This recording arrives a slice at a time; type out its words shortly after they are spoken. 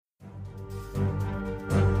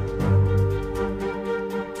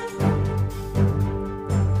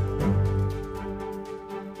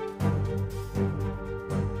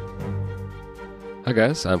Hi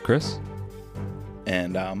guys, I'm Chris,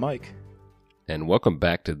 And Mike. and welcome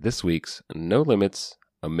back to this week's No Limits,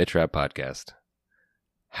 a Mitrap podcast.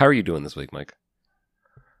 How are you doing this week, Mike?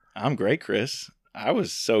 I'm great, Chris. I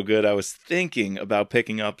was so good. I was thinking about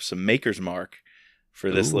picking up some Maker's Mark for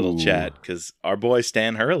this little chat because our boy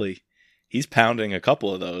Stan Hurley, he's pounding a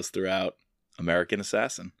couple of those throughout American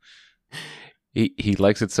Assassin. He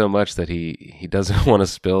likes it so much that he doesn't want to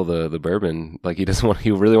spill the bourbon. Like he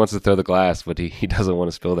really wants to throw the glass, but he doesn't want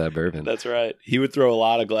to spill that bourbon. That's right. He would throw a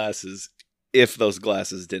lot of glasses if those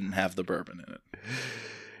glasses didn't have the bourbon in it.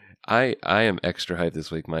 I am extra hyped this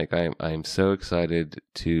week, Mike. I am so excited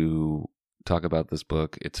to talk about this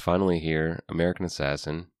book. It's finally here, American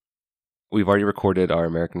Assassin. We've already recorded our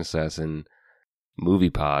American Assassin movie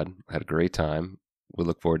pod. Had a great time. We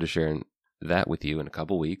look forward to sharing that with you in a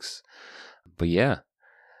couple weeks. But yeah,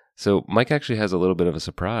 so Mike actually has a little bit of a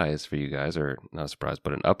surprise for you guys, or not a surprise,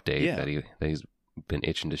 but an update that he's been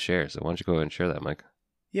itching to share. So why don't you go ahead and share that, Mike?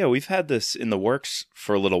 Yeah, we've had this in the works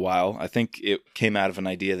for a little while. I think it came out of an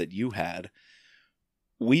idea that you had.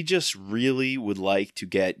 We just really would like to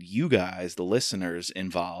get you guys, the listeners,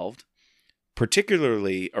 involved,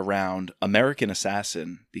 particularly around American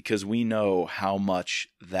Assassin, because we know how much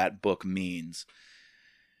that book means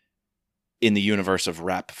in the universe of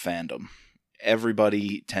rap fandom.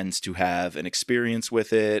 Everybody tends to have an experience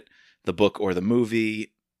with it, the book or the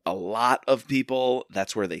movie. A lot of people,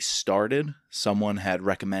 that's where they started. Someone had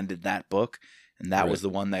recommended that book, and that was the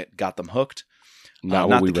one that got them hooked. Not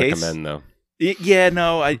what we recommend, though. Yeah,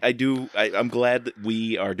 no, I do. I'm glad that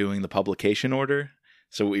we are doing the publication order,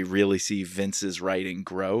 so we really see Vince's writing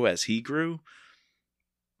grow as he grew.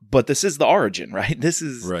 But this is the origin, right? This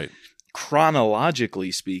is, right,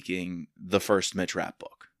 chronologically speaking, the first Mitrap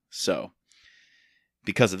book. So,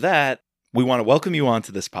 because of that, we want to welcome you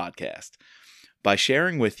onto this podcast by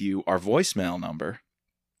sharing with you our voicemail number,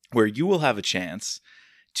 where you will have a chance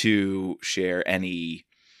to share anything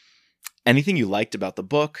you liked about the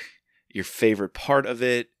book, your favorite part of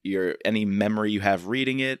it, any memory you have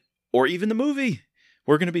reading it, or even the movie.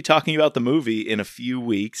 We're going to be talking about the movie in a few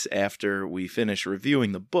weeks after we finish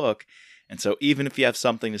reviewing the book. And so even if you have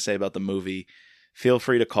something to say about the movie, feel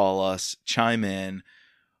free to call us, chime in.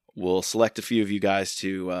 We'll select a few of you guys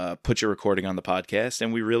to put your recording on the podcast,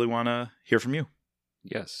 and we really want to hear from you.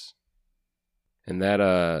 Yes. And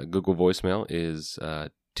that Google voicemail is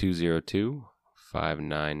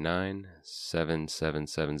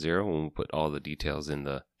 202-599-7770. And we'll put all the details in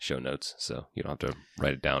the show notes, so you don't have to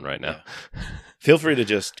write it down right now. Yeah. Feel free to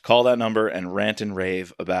just call that number and rant and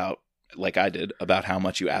rave about, like I did, about how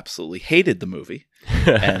much you absolutely hated the movie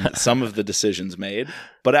and some of the decisions made,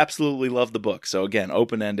 but absolutely love the book. So again,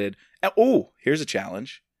 open-ended. Oh, here's a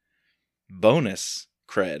challenge. Bonus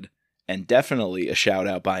cred, and definitely a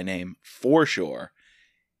shout-out by name for sure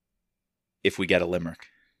if we get a limerick.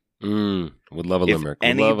 Would love a limerick. If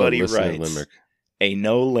anybody writes a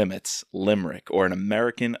No Limits limerick or an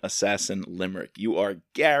American Assassin limerick, you are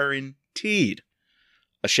guaranteed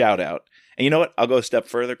a shout-out. And you know what? I'll go a step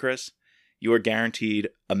further, Chris. You are guaranteed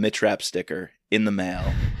a Mitrap sticker in the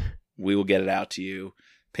mail. We will get it out to you.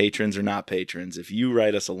 Patrons or not patrons. If you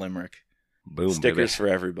write us a limerick, boom, stickers baby. For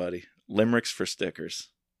everybody. Limericks for stickers.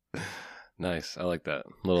 Nice. I like that.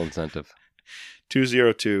 Little incentive.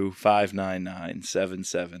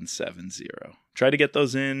 202-599-7770. Try to get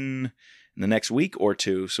those in the next week or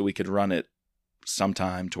two so we could run it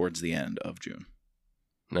sometime towards the end of June.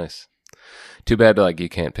 Nice. Too bad you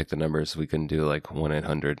can't pick the numbers. We can do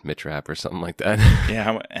 1-800-MITRAP or something like that. Yeah,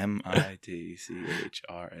 how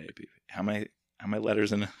MITCHRAP. How many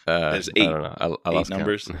letters in it? There's 8. I don't know. I lost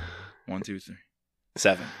numbers. count. 1, 2, 3.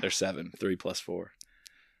 7. There's 7. 3 plus 4.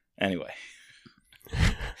 Anyway.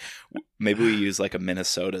 Maybe we use a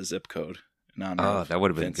Minnesota zip code. That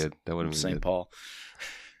would have been good. That would have been St. good. Paul.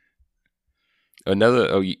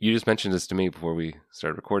 You just mentioned this to me before we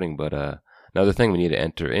started recording, but another thing we need to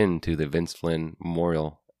enter into the Vince Flynn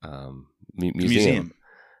Memorial Museum.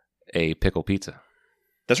 A pickle pizza.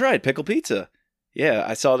 That's right, pickle pizza. Yeah,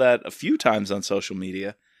 I saw that a few times on social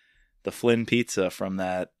media. The Flynn pizza from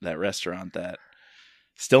that restaurant that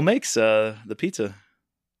still makes the pizza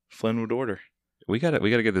Flynn would order. We gotta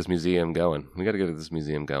get this museum going. We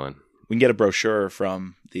can get a brochure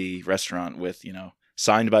from the restaurant with,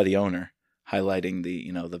 signed by the owner, highlighting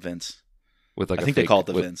the Vince. With I think they call it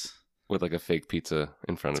the Vince. With a fake pizza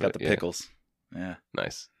in front of it. It's got the pickles. Yeah.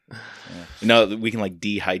 Nice. Yeah. We can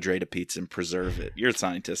dehydrate a pizza and preserve it. You're a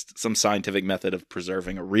scientist. Some scientific method of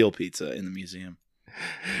preserving a real pizza in the museum.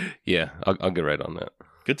 Yeah, I'll get right on that.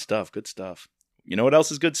 Good stuff. You know what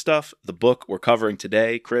else is good stuff? The book we're covering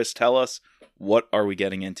today. Chris, tell us, what are we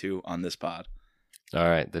getting into on this pod? All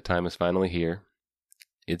right, the time is finally here.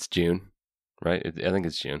 It's June, right? I think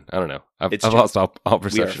it's June. I don't know. I've It's June. lost all We are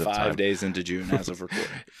perception of 5 time. days into June as of recording.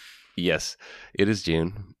 Yes, it is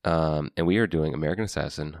June, and we are doing American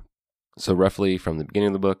Assassin. So roughly from the beginning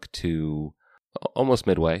of the book to almost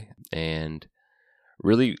midway, and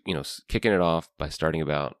really, kicking it off by starting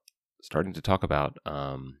to talk about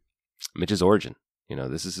Mitch's origin.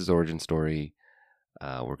 This is his origin story.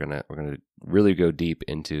 We're gonna really go deep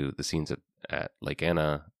into the scenes at Lake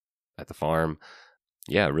Anna, at the farm.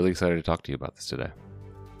 Yeah, really excited to talk to you about this today.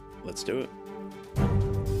 Let's do it.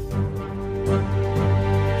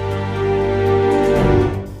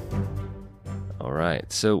 All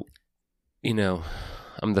right, so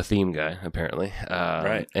I'm the theme guy apparently,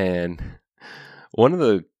 Right. And one of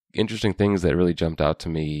the interesting things that really jumped out to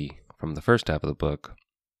me from the first half of the book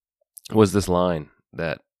was this line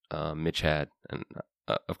that Mitch had, and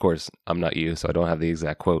of course, I'm not you, so I don't have the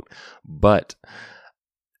exact quote, but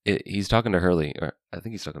he's talking to Hurley, or I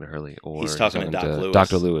think he's talking to Hurley, or he's talking to Doc Lewis.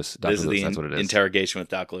 Dr. Lewis. This is the that's what it is. interrogation with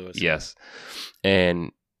Doc Lewis. Yes.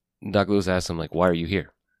 And Doc Lewis asks him, like, why are you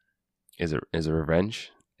here? Is it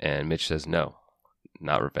revenge? And Mitch says, no,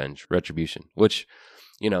 not revenge, retribution. Which,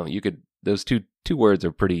 those two words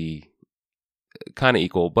are pretty kind of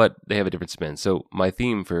equal, but they have a different spin. So my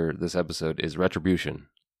theme for this episode is retribution,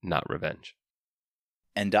 not revenge.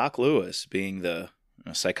 And Doc Lewis, being the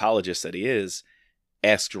psychologist that he is,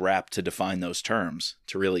 asked Rapp to define those terms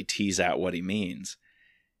to really tease out what he means.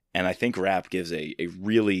 And I think Rapp gives a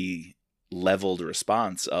really leveled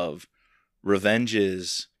response of revenge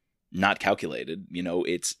is not calculated.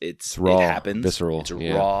 It's raw, it happens. visceral. It's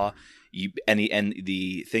raw. And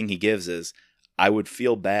the thing he gives is, I would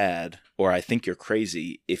feel bad, or I think you're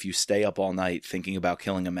crazy if you stay up all night thinking about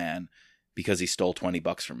killing a man because he stole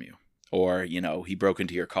 $20 from you. Or, he broke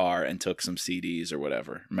into your car and took some CDs or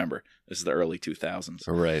whatever. Remember, this is the early 2000s.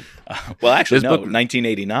 Right. Well, actually, This no, book-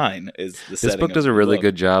 1989 is the setting. This book does of a the really book.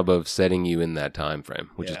 good job of setting you in that time frame,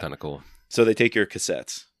 which is Yeah. kind of cool. So they take your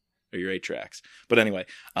cassettes or your 8 tracks. But anyway,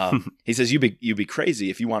 he says you'd be crazy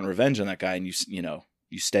if you want revenge on that guy and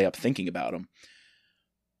you stay up thinking about him.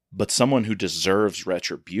 But someone who deserves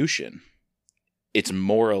retribution, it's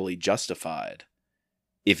morally justified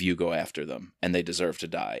if you go after them and they deserve to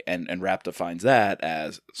die. And Rapp defines that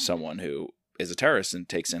as someone who is a terrorist and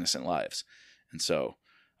takes innocent lives. And so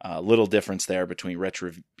a little difference there between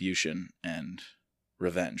retribution and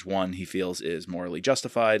revenge. One he feels is morally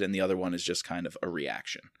justified, and the other one is just kind of a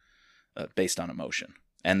reaction based on emotion.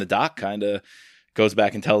 And the doc kind of goes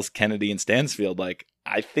back and tells Kennedy and Stansfield, like,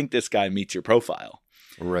 I think this guy meets your profile.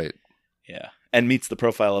 Right. Yeah. And meets the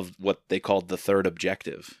profile of what they called the third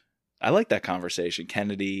objective. I like that conversation,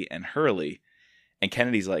 Kennedy and Hurley. And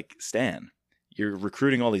Kennedy's like, Stan, you're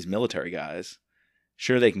recruiting all these military guys.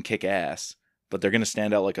 Sure, they can kick ass, but they're going to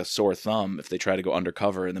stand out like a sore thumb if they try to go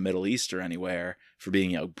undercover in the Middle East or anywhere for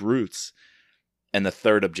being, brutes. And the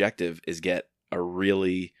third objective is get a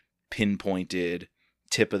really pinpointed,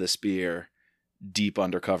 tip of the spear, deep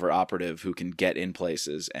undercover operative who can get in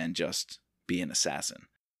places and just be an assassin.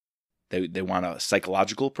 They want a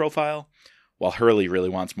psychological profile, while Hurley really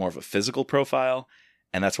wants more of a physical profile.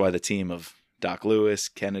 And that's why the team of Doc Lewis,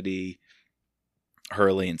 Kennedy,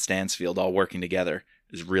 Hurley, and Stansfield all working together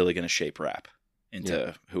is really going to shape Rapp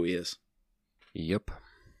into who he is. Yep.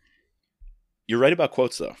 You're right about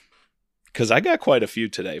quotes, though, because I got quite a few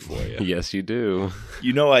today for you. Yes, you do.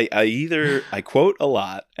 I quote a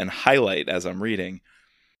lot and highlight as I'm reading.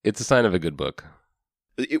 It's a sign of a good book.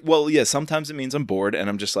 Sometimes it means I'm bored and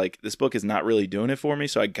I'm just like, this book is not really doing it for me,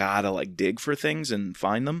 so I gotta dig for things and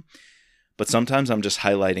find them. But sometimes I'm just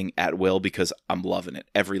highlighting at will because I'm loving it.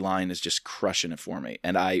 Every line is just crushing it for me.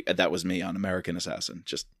 And that was me on American Assassin,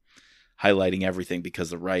 just highlighting everything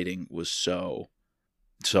because the writing was so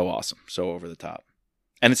awesome, so over the top.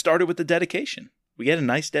 And it started with the dedication. We get a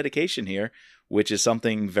nice dedication here, which is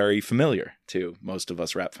something very familiar to most of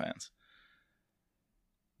us Rapp fans.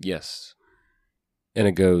 Yes. And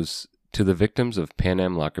it goes, to the victims of Pan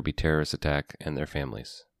Am Lockerbie terrorist attack and their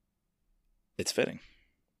families. It's fitting.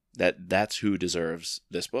 That's who deserves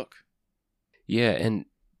this book. Yeah, and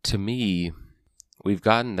to me, we've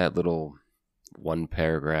gotten that little 1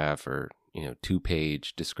 paragraph or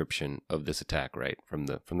 2-page description of this attack, right, from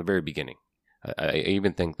the very beginning. I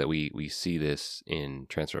even think that we see this in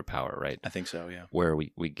Transfer of Power, right? I think so, yeah. Where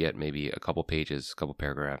we get maybe a couple pages, a couple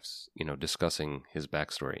paragraphs, discussing his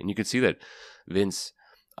backstory. And you can see that Vince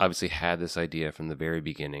obviously had this idea from the very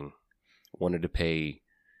beginning, wanted to pay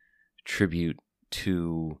tribute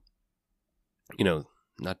to,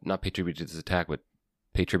 not pay tribute to this attack, but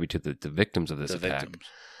pay tribute to the victims of this attack. Victims.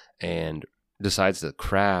 And decides to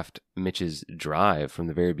craft Mitch's drive from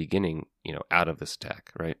the very beginning, out of this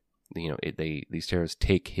attack, right? These terrorists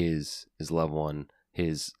take his loved one,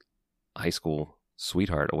 his high school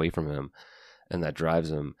sweetheart away from him, and that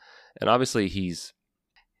drives him. And obviously he's,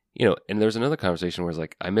 and there's another conversation where it's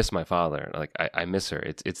like, I miss my father. Like I miss her.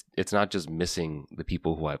 It's not just missing the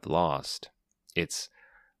people who I've lost. It's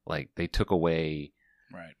like they took away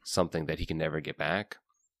something that he can never get back.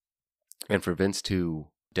 And for Vince to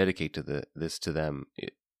dedicate this to them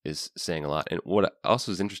is saying a lot. And what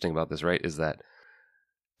also is interesting about this, right, is that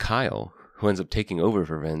Kyle, who ends up taking over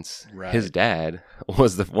for Vince, his dad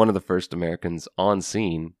was one of the first Americans on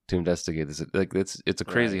scene to investigate this. Like it's a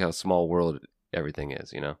crazy how small world everything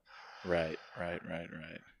is, Right.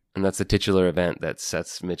 And that's the titular event that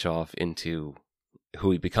sets Mitch off into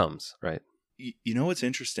who he becomes, right? You know what's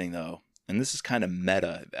interesting though, and this is kind of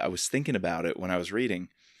meta. I was thinking about it when I was reading.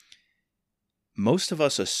 Most of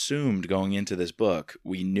us assumed going into this book,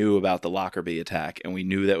 we knew about the Lockerbie attack and we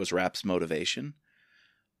knew that was Rapp's motivation,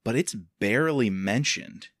 but it's barely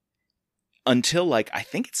mentioned until I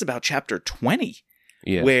think it's about chapter 20,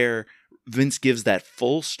 where Vince gives that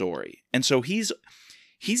full story. And so he's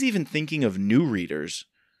even thinking of new readers,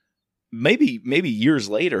 maybe years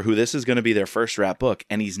later, who this is going to be their first Rapp book,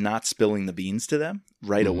 and he's not spilling the beans to them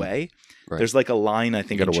right away. Right. There's a line, I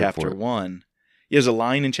think, in chapter 1. There's a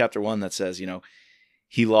line in chapter 1 that says,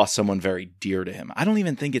 he lost someone very dear to him. I don't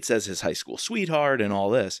even think it says his high school sweetheart and all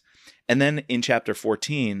this. And then in chapter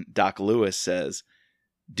 14, Doc Lewis says,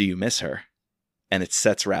 do you miss her? And it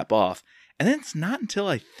sets Rapp off. And then it's not until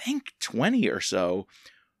I think 20 or so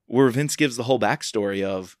where Vince gives the whole backstory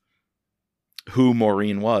of who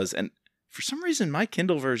Maureen was. And for some reason, my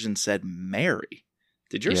Kindle version said Mary.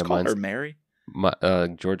 Did yours call her Mary?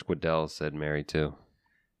 George Waddell said Mary too.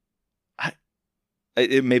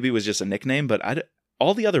 It maybe was just a nickname, but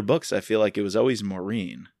all the other books, I feel like it was always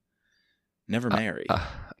Maureen, never Mary.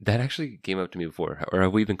 That actually came up to me before. Or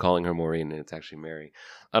have we been calling her Maureen and it's actually Mary?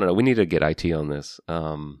 I don't know. We need to get IT on this.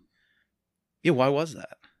 Yeah, why was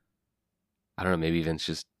that? I don't know. Maybe Vince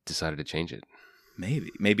just decided to change it.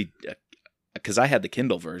 Maybe because I had the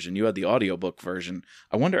Kindle version. You had the audiobook version.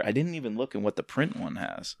 I wonder, I didn't even look at what the print one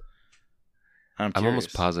has. I'm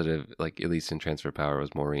almost positive, at least in Transfer Power,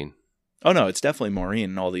 was Maureen. Oh, no, it's definitely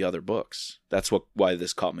Maureen in all the other books. That's why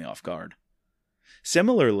this caught me off guard.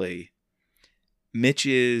 Similarly, Mitch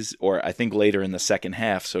or I think later in the second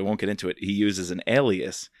half, so I won't get into it, he uses an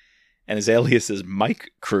alias, and his alias is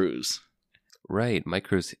Mike Cruz. Right, Mike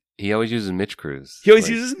Cruz. He always uses Mitch Cruz. He always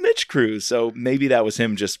uses Mitch Cruz, so maybe that was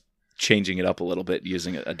him just changing it up a little bit,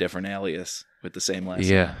 using a different alias with the same last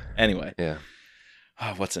name. Anyway. Yeah.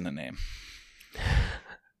 Oh, what's in a name?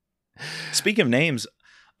 Speaking of names,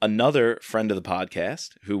 another friend of the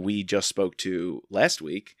podcast who we just spoke to last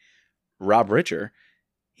week, Rob Richer,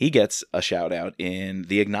 he gets a shout out in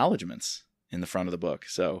the acknowledgments in the front of the book.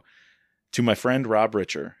 So to my friend Rob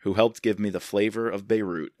Richer, who helped give me the flavor of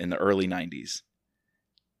Beirut in the early 90s.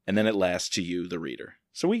 And then at last to you, the reader.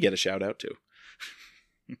 So we get a shout out too.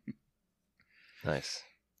 Nice.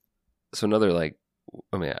 So another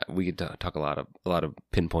we could talk a lot of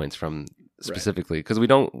pinpoints from specifically, because we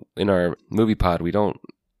don't, in our movie pod, we don't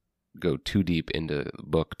go too deep into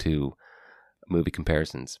book to movie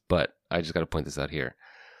comparisons, but I just got to point this out here.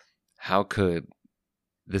 How could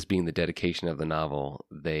this being the dedication of the novel,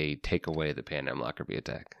 they take away the Pan Am Lockerbie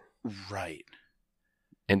attack? Right.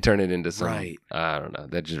 And turn it into some, I don't know,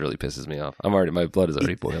 that just really pisses me off. My blood is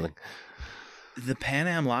already boiling. The Pan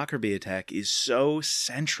Am Lockerbie attack is so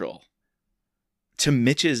central to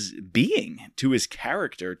Mitch's being, to his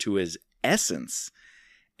character, to his essence.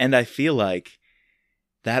 And I feel like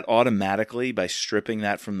that automatically, by stripping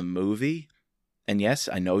that from the movie, and yes,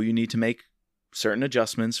 I know you need to make certain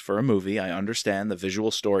adjustments for a movie. I understand the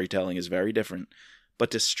visual storytelling is very different.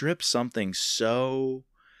 But to strip something so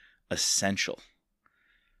essential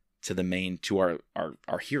to the main, to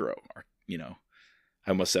our hero, I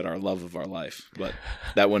almost said our love of our life, but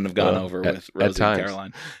that wouldn't have gone over with Rosie and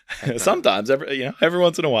Caroline. Sometimes, every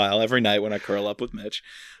once in a while, every night when I curl up with Mitch,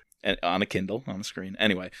 and on a Kindle, on a screen.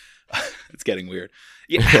 Anyway, it's getting weird.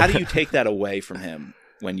 Yeah, how do you take that away from him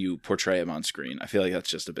when you portray him on screen? I feel like that's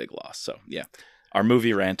just a big loss. So yeah, our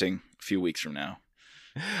movie ranting a few weeks from now.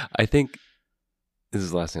 I think this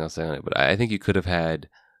is the last thing I'll say on it, but I think you could have had.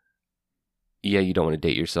 Yeah, you don't want to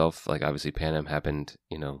date yourself. Obviously, Pan Am happened,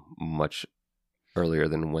 much earlier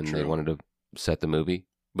than when they wanted to set the movie.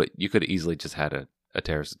 But you could have easily just had a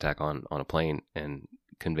terrorist attack on a plane and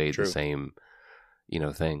conveyed the same,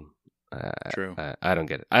 thing. True. I don't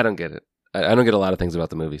get it. I don't get a lot of things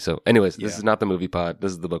about the movie. So anyways, this is not the movie pod.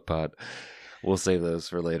 This is the book pod. We'll save those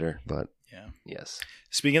for later. But Yeah. Yes.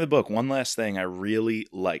 Speaking of the book, one last thing I really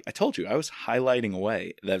like. I told you I was highlighting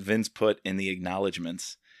away that Vince put in the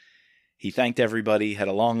acknowledgments. He thanked everybody, had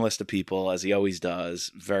a long list of people, as he always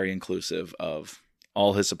does, very inclusive of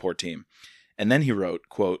all his support team. And then he wrote,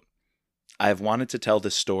 quote, "I have wanted to tell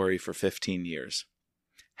this story for 15 years.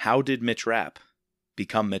 How did Mitch Rapp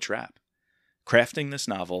become Mitch Rapp? Crafting this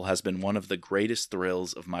novel has been one of the greatest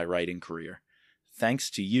thrills of my writing career. Thanks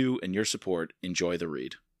to you and your support, enjoy the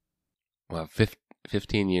read." Wow,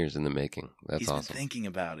 15 years in the making. That's He's awesome. been thinking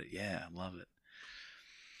about it. Yeah, I love it.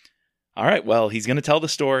 All right, well, he's going to tell the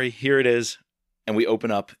story. Here it is. And we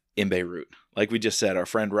open up in Beirut. Like we just said, our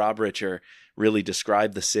friend Rob Richer really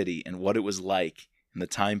described the city and what it was like in the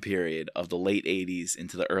time period of the late 80s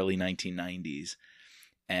into the early 1990s.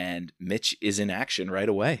 And Mitch is in action right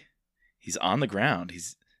away. He's on the ground.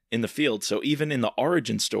 He's in the field. So even in the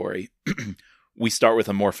origin story, we start with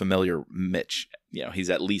a more familiar Mitch. You know, he's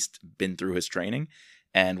at least been through his training,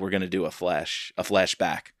 and we're going to do a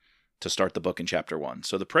flashback to start the book in chapter 1.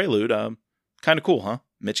 So the prelude, kind of cool, huh?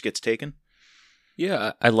 Mitch gets taken.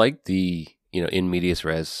 Yeah, I like the, in medias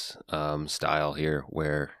res style here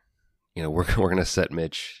where, we're going to set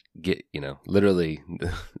Mitch get, literally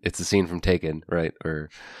it's a scene from Taken, right? Or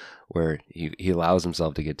where he allows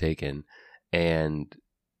himself to get taken, and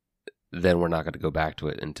then we're not going to go back to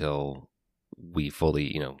it until we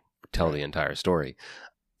fully, tell the entire story.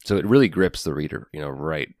 So it really grips the reader,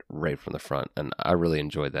 right from the front. And I really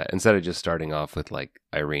enjoyed that. Instead of just starting off with like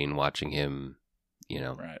Irene watching him,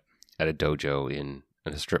 Right. at a dojo in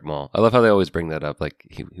a strip mall. I love how they always bring that up. Like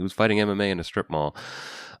he was fighting MMA in a strip mall.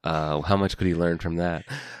 How much could he learn from that?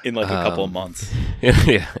 In like a couple of months.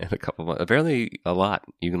 Yeah, in a couple of months. Apparently a lot.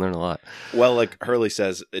 You can learn a lot. Well, like Hurley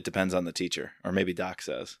says, it depends on the teacher. Or maybe Doc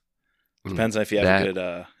says. Depends on if you have a good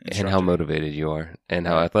instructor. And how motivated you are and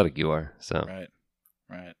how athletic you are. So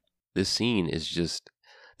Right. This scene is just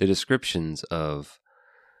the descriptions of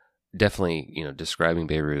definitely, describing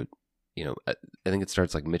Beirut. I think it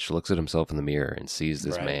starts like Mitch looks at himself in the mirror and sees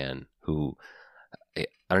this man who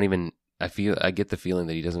I get the feeling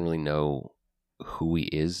that he doesn't really know who he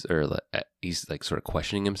is, or he's like sort of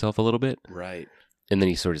questioning himself a little bit. Right. And then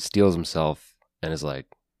he sort of steals himself and is like,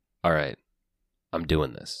 all right, I'm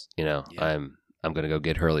doing this, Yeah. I'm going to go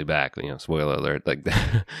get Hurley back, spoiler alert. Like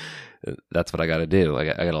that's what I got to do. I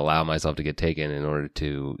got to allow myself to get taken in order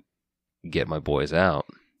to get my boys out.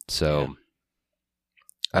 So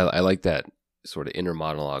I like that sort of inner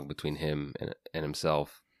monologue between him and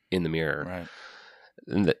himself in the mirror. Right.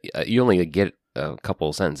 And you only get a couple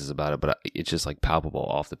of sentences about it, but it's just like palpable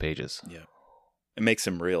off the pages. Yeah. It makes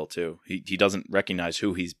him real too. He doesn't recognize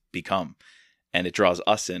who he's become. And it draws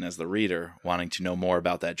us in as the reader wanting to know more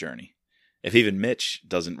about that journey. If even Mitch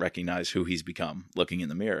doesn't recognize who he's become looking in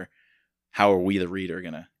the mirror, how are we, the reader,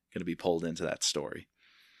 gonna be pulled into that story?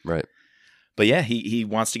 Right. But yeah, he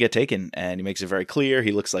wants to get taken, and he makes it very clear.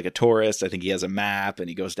 He looks like a tourist. I think he has a map, and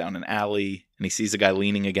he goes down an alley, and he sees a guy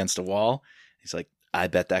leaning against a wall. He's like, I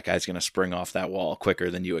bet that guy's going to spring off that wall quicker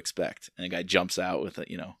than you expect. And the guy jumps out with a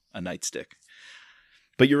nightstick.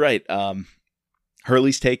 But you're right.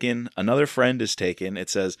 Hurley's taken. Another friend is taken. It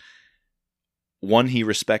says, one he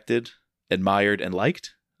respected, admired, and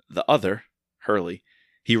liked. The other, Hurley,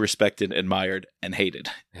 he respected, admired, and hated.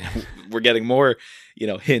 We're getting more,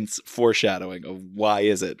 hints, foreshadowing of why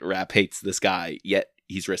is it Rapp hates this guy, yet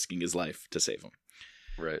he's risking his life to save him.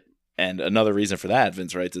 Right. And another reason for that,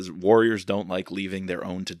 Vince writes, is warriors don't like leaving their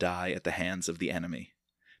own to die at the hands of the enemy,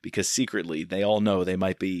 because secretly they all know they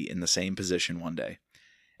might be in the same position one day,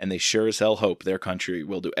 and they sure as hell hope their country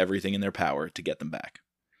will do everything in their power to get them back.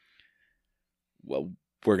 Well,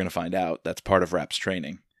 we're going to find out that's part of Rapp's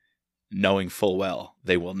training, knowing full well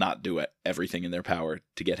they will not do everything in their power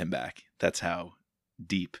to get him back. That's how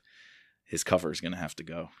deep his cover is going to have to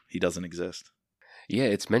go. He doesn't exist. Yeah,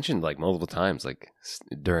 it's mentioned like multiple times, like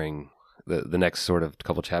during the next sort of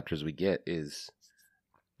couple chapters we get is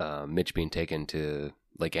Mitch being taken to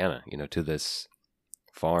Lake Anna, to this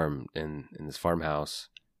farm in this farmhouse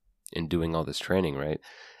and doing all this training, right?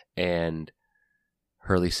 And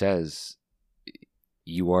Hurley says,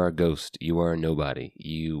 you are a ghost. You are a nobody.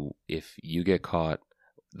 If you get caught,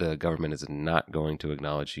 the government is not going to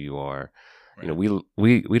acknowledge who you are. Right.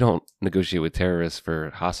 We don't negotiate with terrorists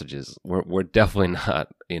for hostages. We're definitely not,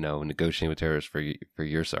 negotiating with terrorists for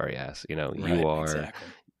your sorry ass. You are, exactly.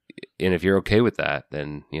 And if you're okay with that,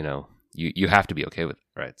 then you have to be okay with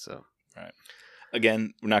it, right? So, right.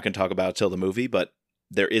 Again, we're not going to talk about it till the movie, but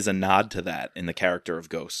there is a nod to that in the character of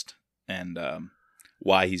Ghost and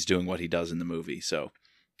why he's doing what he does in the movie. So,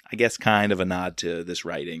 I guess kind of a nod to this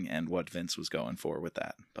writing and what Vince was going for with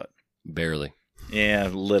that, but barely. Yeah,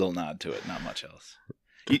 little nod to it, not much else.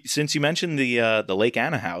 Since you mentioned the Lake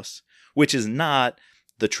Anna house, which is not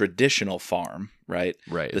the traditional farm, right?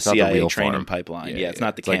 Right. The It's not the CIA real training farm. pipeline. Yeah, It's yeah.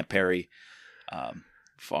 not the It's like- Camp Perry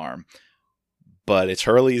farm. But it's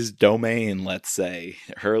Hurley's domain, let's say.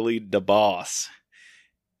 Hurley the boss.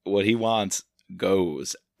 What he wants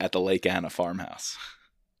goes at the Lake Anna farmhouse.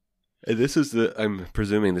 I'm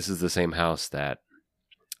presuming this is the same house that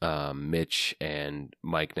Mitch and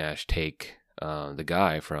Mike Nash take the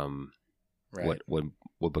guy from what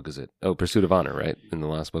book is it? Oh, Pursuit of Honor, right? In the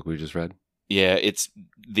last book we just read. Yeah, it's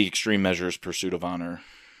the Extreme Measures Pursuit of Honor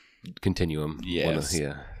Continuum. Yes.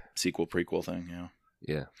 Yeah. sequel prequel thing, yeah.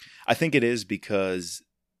 Yeah. I think it is because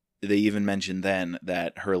they even mentioned then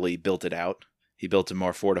that Hurley built it out. He built a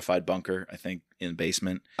more fortified bunker, I think, in the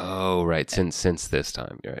basement. Oh, right. Since this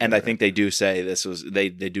time, right? And I think they do say this was they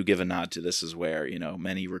do give a nod to this is where,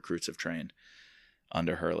 many recruits have trained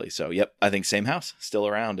under Hurley. So, yep, I think same house, still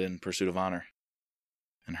around in Pursuit of Honor.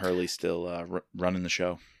 And Hurley still running the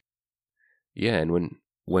show. Yeah, and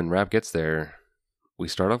when Rapp gets there, we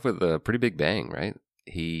start off with a pretty big bang, right?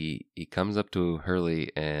 He comes up to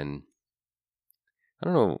Hurley and I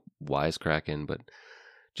don't know wisecracking, but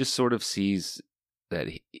just sort of sees that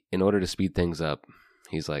in order to speed things up,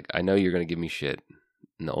 he's like, I know you're going to give me shit.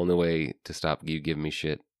 And the only way to stop you giving me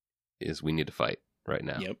shit is we need to fight right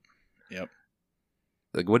now. Yep.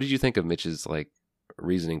 Like, what did you think of Mitch's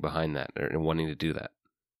reasoning behind that and wanting to do that?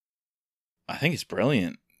 I think it's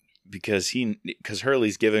brilliant because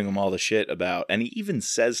Hurley's giving him all the shit about, and he even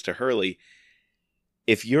says to Hurley,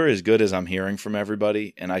 if you're as good as I'm hearing from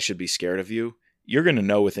everybody and I should be scared of you, you're going to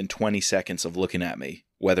know within 20 seconds of looking at me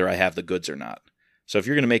whether I have the goods or not. So if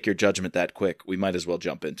you're going to make your judgment that quick, we might as well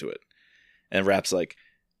jump into it. And Rapp's like,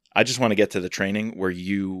 I just want to get to the training where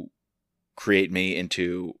you create me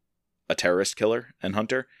into a terrorist killer and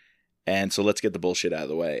hunter. And so let's get the bullshit out of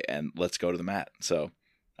the way and let's go to the mat. So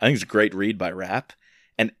I think it's a great read by Rapp.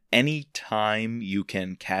 And any time you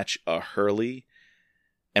can catch a Hurley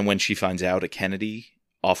and when she finds out a Kennedy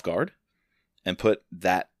off guard and put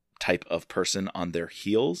that type of person on their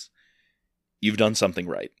heels, you've done something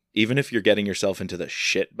right. Even if you're getting yourself into the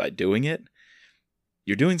shit by doing it,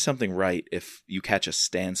 you're doing something right if you catch a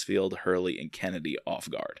Stansfield, Hurley, and Kennedy off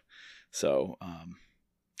guard. So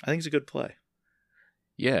I think it's a good play.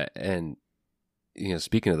 Yeah, and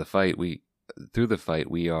speaking of the fight,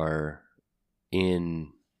 we are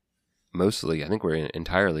in mostly, I think we're in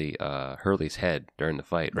entirely Hurley's head during the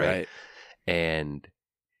fight, right? And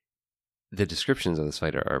the descriptions of this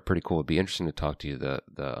fight are pretty cool. It'd be interesting to talk to you,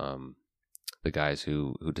 the guys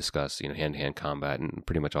who discuss hand-to-hand combat and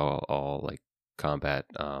pretty much all combat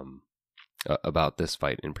about this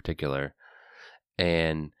fight in particular.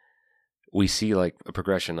 And we see a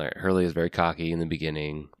progression. Hurley is very cocky in the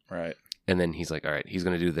beginning, right? And then he's like, all right, he's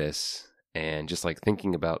going to do this. And just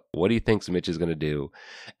thinking about what he thinks Mitch is going to do.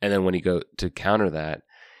 And then when he go to counter that,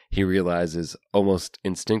 he realizes almost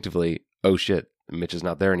instinctively, oh shit, Mitch is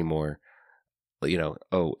not there anymore.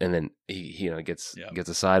 And then he gets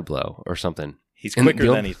a side blow or something. He's quicker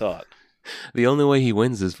than he thought. The only way he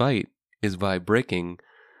wins this fight is by breaking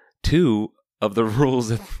two of the rules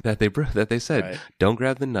that they said. Right. Don't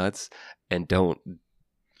grab the nuts and no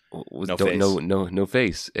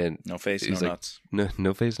face and no face, no nuts.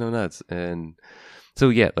 No face, no nuts. And so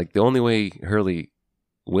the only way Hurley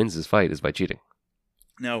wins this fight is by cheating.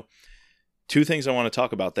 Now, two things I want to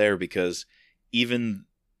talk about there, because even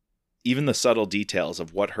the subtle details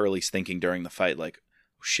of what Hurley's thinking during the fight, oh,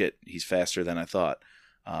 shit, he's faster than I thought.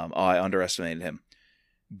 I underestimated him,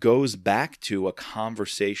 goes back to a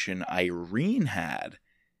conversation Irene had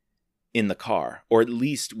in the car, or at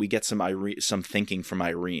least we get some thinking from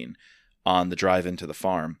Irene on the drive into the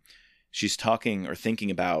farm. She's talking or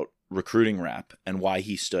thinking about recruiting Rapp and why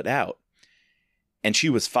he stood out. And she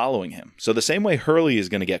was following him. So the same way Hurley is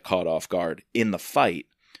going to get caught off guard in the fight,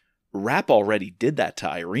 Rapp already did that to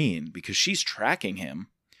Irene because she's tracking him.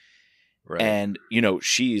 Right. And,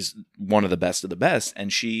 she's one of the best,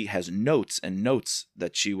 and she has notes and notes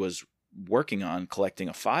that she was working on collecting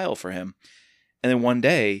a file for him. And then one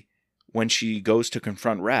day, when she goes to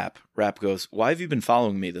confront Rapp goes, why have you been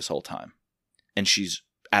following me this whole time? And she's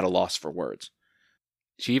at a loss for words.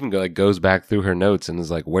 She even goes back through her notes and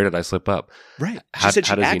is like, where did I slip up? Right. She said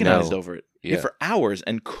she agonized over it for hours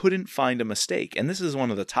and couldn't find a mistake. And this is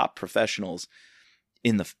one of the top professionals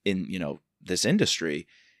in this industry.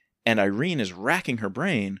 And Irene is racking her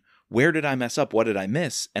brain. Where did I mess up? What did I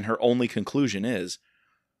miss? And her only conclusion is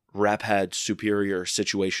Rapp had superior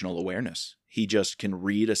situational awareness. He just can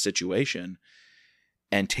read a situation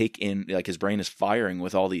and take in, his brain is firing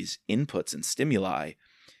with all these inputs and stimuli.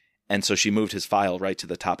 And so she moved his file right to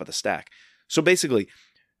the top of the stack. So basically,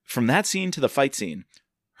 from that scene to the fight scene,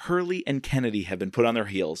 Hurley and Kennedy have been put on their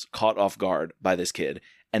heels, caught off guard by this kid,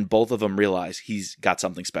 and both of them realize he's got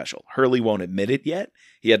something special. Hurley won't admit it yet.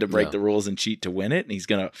 He had to break the rules and cheat to win it, and he's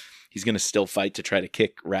gonna still fight to try to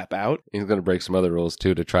kick Rapp out. He's gonna break some other rules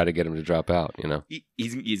too to try to get him to drop out.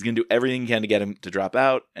 He's gonna do everything he can to get him to drop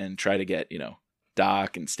out and try to get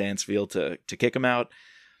Doc and Stansfield to kick him out.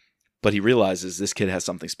 But he realizes this kid has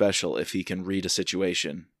something special if he can read a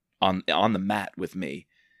situation on the mat with me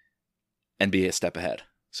and be a step ahead.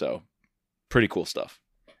 So, pretty cool stuff.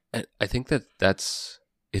 I think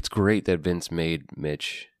it's great that Vince made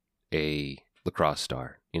Mitch a lacrosse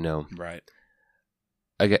star. Right.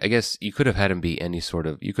 I guess you could have had him be any sort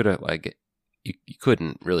of. You could have you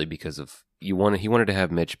couldn't really because of he wanted to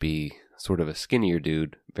have Mitch be sort of a skinnier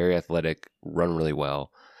dude, very athletic, run really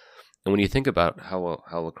well. And when you think about how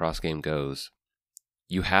a lacrosse game goes,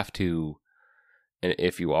 you have to, and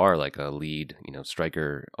if you are like a lead,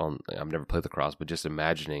 striker I've never played lacrosse, but just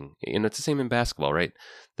imagining, and it's the same in basketball, right?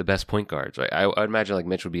 The best point guards, right? I'd imagine like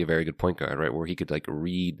Mitch would be a very good point guard, right? Where he could like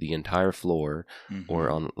read the entire floor, or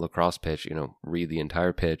on lacrosse pitch, read the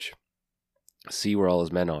entire pitch, see where all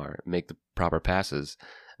his men are, make the proper passes,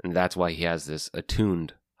 and that's why he has this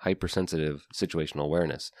attuned, hypersensitive situational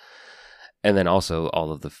awareness, and then also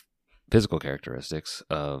all of the physical characteristics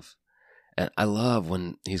of, and I love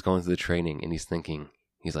when he's going through the training and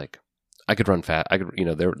he's like, I could run fast. I could,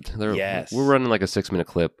 Yes. We're running like a 6-minute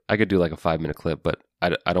clip. I could do like a 5-minute clip, but I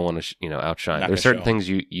don't want to, outshine. There's certain things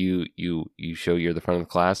you show you're the front of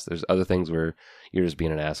the class. There's other things where you're just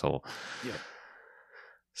being an asshole. Yeah.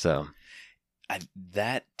 So.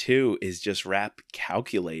 That too is just Rapp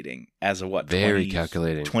calculating as a very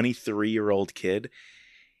calculating 23-year-old kid.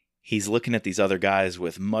 He's looking at these other guys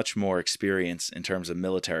with much more experience in terms of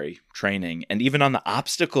military training. And even on the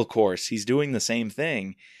obstacle course, he's doing the same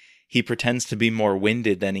thing. He pretends to be more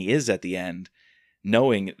winded than he is at the end,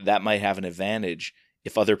 knowing that might have an advantage.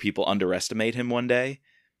 If other people underestimate him one day,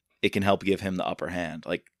 it can help give him the upper hand.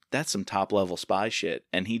 Like, that's some top-level spy shit.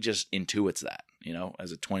 And he just intuits that,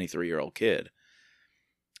 as a 23-year-old kid.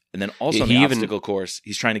 And then also on the obstacle course,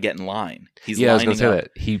 he's trying to get in line. I was going to say that.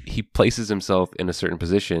 He places himself in a certain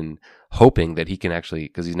position, hoping that he can actually,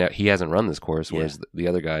 because he hasn't run this course, whereas the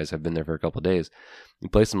other guys have been there for a couple of days. He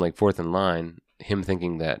placed him like fourth in line, him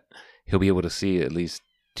thinking that he'll be able to see at least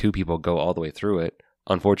 2 people go all the way through it.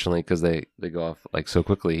 Unfortunately, because they go off like so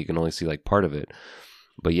quickly, he can only see like part of it.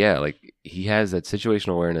 But yeah, like he has that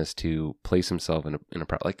situational awareness to place himself in a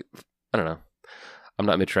like, I don't know. I'm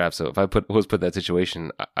not Mitch Rapp, so if I was put in that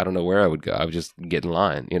situation, I don't know where I would go. I would just get in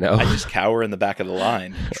line, I just cower in the back of the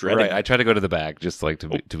line. Right. I try to go to the back, just like to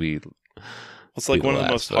be. It's like one of the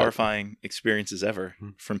most horrifying experiences ever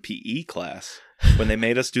from PE class when they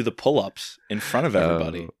made us do the pull-ups in front of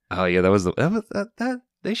everybody. Oh yeah, that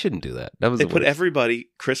they shouldn't do that. That was they put everybody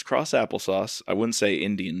crisscross applesauce. I wouldn't say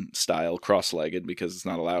Indian style cross-legged because it's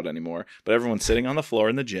not allowed anymore. But everyone's sitting on the floor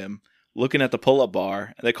in the gym, looking at the pull-up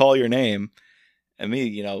bar, and they call your name. And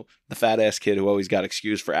me, the fat-ass kid who always got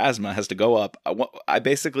excused for asthma has to go up. I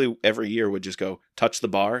basically, every year, would just go, touch the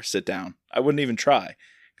bar, sit down. I wouldn't even try.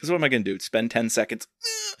 Because what am I going to do? Spend 10 seconds?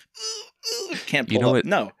 Can't pull up.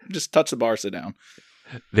 No, just touch the bar, sit down.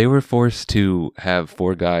 They were forced to have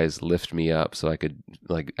 4 guys lift me up so I could,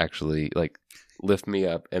 actually lift me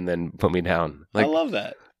up and then put me down. I love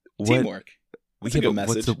that. Teamwork. That's a good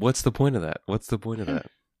message. What's the point of that? What's the point of that?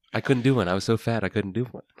 I couldn't do one. I was so fat I couldn't do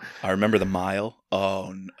one. I remember the mile.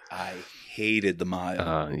 Oh, I hated the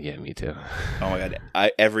mile. Yeah, me too. Oh my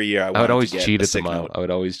god! Every year I would always cheat at the mile. Note. I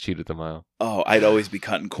would always cheat at the mile. Oh, I'd always be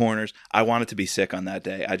cutting corners. I wanted to be sick on that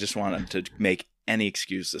day. I just wanted to make any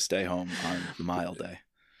excuse to stay home on the mile day.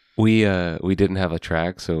 We didn't have a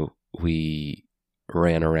track, so we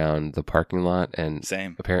ran around the parking lot, and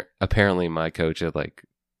same. Apparently, my coach had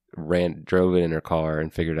drove it in her car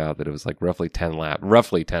and figured out that it was roughly 10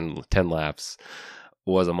 laps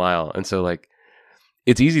was a mile. And so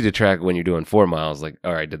it's easy to track when you're doing 4 miles. All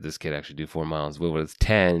right, did this kid actually do 4 miles? But when it's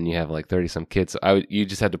 10, you have 30 some kids. So you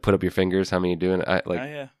just had to put up your fingers. How many you're doing?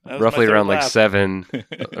 Roughly around 7.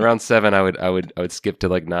 Around 7, I would skip to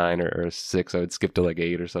 9 or 6. I would skip to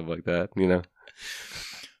 8 or something like that.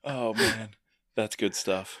 Oh man, that's good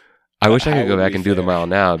stuff. I wish I could go back and do the mile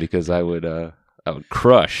now because I would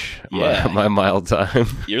crush my mile time.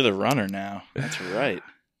 You're the runner now. That's right.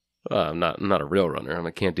 I'm not a real runner. I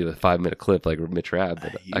can't do a 5-minute clip like Mitch Rapp,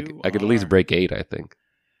 but I could at least break 8, I think.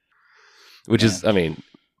 Which is,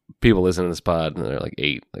 people listen to this pod and they're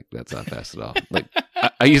 8. That's not fast at all.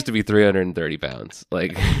 I used to be 330 pounds.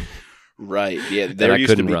 Right. Yeah. And There I used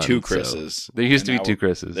to couldn't be run, two so- Chris's. There used to And be now two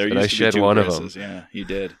Chris's, There and used I to shed be two one of Chris's. them. Yeah, you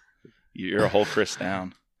did. You're a whole Chris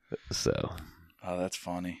down. So Oh, that's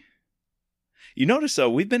funny. You notice, though,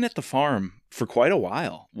 we've been at the farm for quite a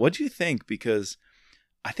while. What do you think? Because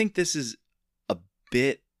I think this is a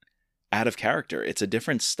bit out of character. It's a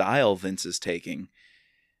different style Vince is taking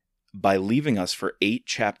by leaving us for 8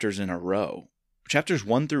 chapters in a row. Chapters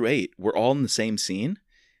 1 through 8, we're all in the same scene.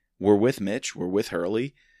 We're with Mitch. We're with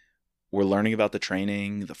Hurley. We're learning about the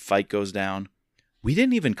training. The fight goes down. We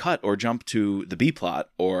didn't even cut or jump to the B plot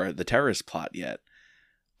or the terrorist plot yet.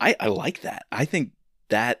 I like that. I think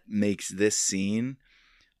that makes this scene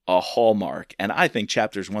a hallmark. And I think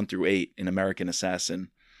chapters 1 through 8 in American Assassin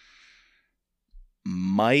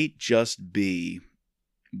might just be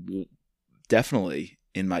definitely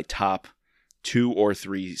in my top 2 or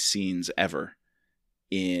 3 scenes ever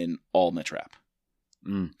in all Mitch Rapp.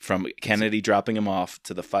 From Kennedy dropping him off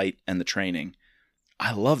to the fight and the training.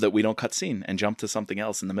 I love that we don't cut scene and jump to something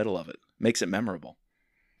else in the middle of it. Makes it memorable.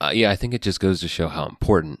 yeah, I think it just goes to show how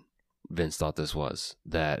important Vince thought this was,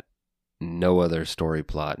 that no other story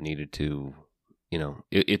plot needed to,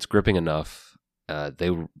 it's gripping enough.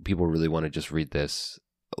 People really want to just read this.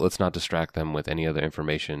 Let's not distract them with any other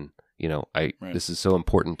information. Right. This is so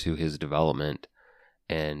important to his development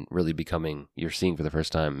and really becoming, you're seeing for the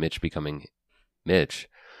first time, Mitch becoming Mitch.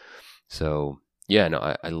 So yeah, no,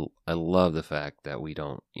 I love the fact that we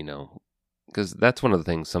don't, because that's one of the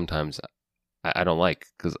things sometimes I don't like,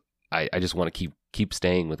 because I just want to keep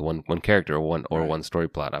staying with one character or one story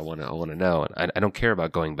plot. I want to know, and I don't care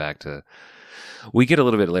about going back to. We get a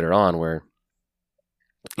little bit later on where,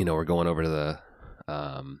 we're going over to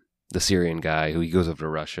the Syrian guy who he goes over to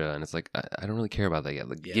Russia, and it's like I don't really care about that yet.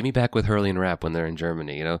 Like, give me back with Hurley and Rapp when they're in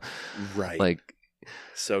Germany, Right. Like,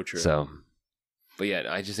 so true. So, but yeah,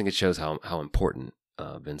 I just think it shows how important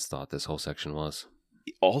Vince thought this whole section was.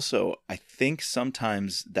 Also, I think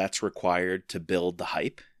sometimes that's required to build the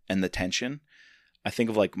hype and the tension. I think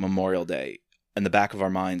of like Memorial Day. In the back of our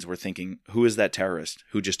minds, we're thinking, who is that terrorist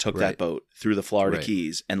who just took that boat through the Florida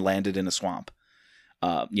Keys and landed in a swamp?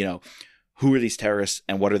 Who are these terrorists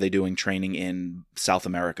and what are they doing training in South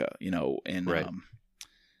America, in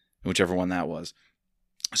whichever one that was.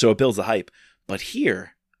 So it builds the hype. But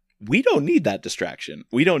here, we don't need that distraction.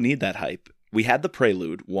 We don't need that hype. We had the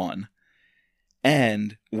prelude, 1.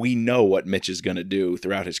 And we know what Mitch is going to do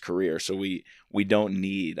throughout his career. So we don't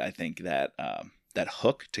need, I think, that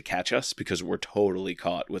hook to catch us, because we're totally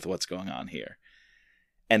caught with what's going on here.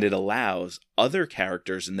 And it allows other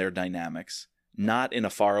characters and their dynamics, not in a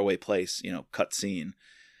faraway place, cut scene,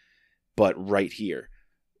 but right here.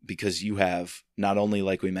 Because you have not only,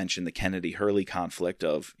 like we mentioned, the Kennedy-Hurley conflict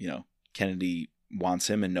of, Kennedy wants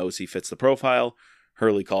him and knows he fits the profile.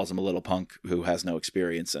 Hurley calls him a little punk who has no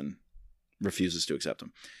experience and refuses to accept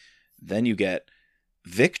him. Then you get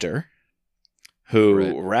Victor,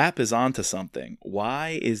 who Rapp is onto something.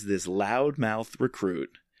 Why is this loudmouth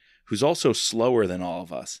recruit, who's also slower than all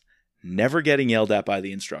of us, never getting yelled at by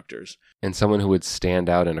the instructors? And someone who would stand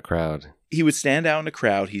out in a crowd. He would stand out in a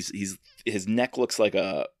crowd. His neck looks like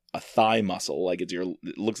a thigh muscle, like it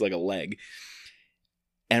looks like a leg.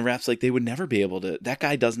 And Rapp's like, they would never be able to. That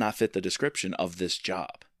guy does not fit the description of this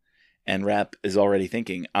job. And Rapp is already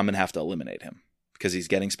thinking, I'm going to have to eliminate him because he's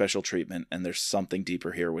getting special treatment and there's something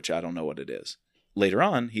deeper here, which I don't know what it is. Later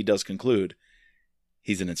on, he does conclude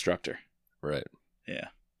he's an instructor. Right. Yeah.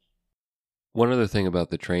 One other thing about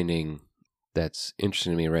the training that's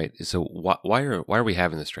interesting to me, right? Is so why are we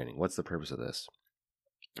having this training? What's the purpose of this?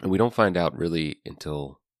 And we don't find out really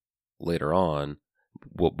until later on.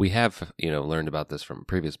 What we have, learned about this from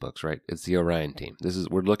previous books, right? It's the Orion team.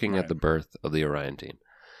 We're looking at the birth of the Orion team.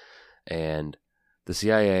 And the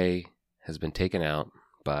CIA has been taken out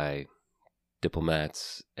by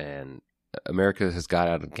diplomats, and America has got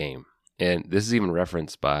out of the game. And this is even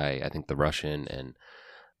referenced by, I think, the Russian and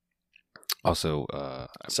also,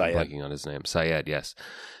 Syed. I'm blanking on his name, Syed, yes.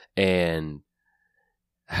 And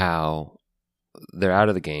how they're out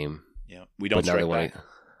of the game. Yeah, we don't strike back.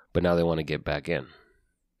 But now they want to get back in.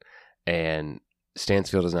 And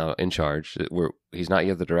Stansfield is now in charge. He's not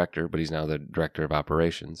yet the director, but he's now the director of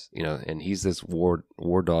operations. And he's this war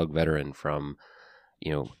dog veteran from,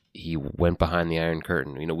 he went behind the Iron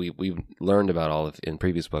Curtain. We've learned about in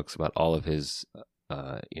previous books about all of his,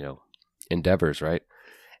 endeavors, right?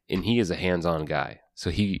 And he is a hands-on guy. So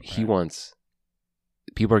he wants,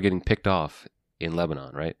 people are getting picked off in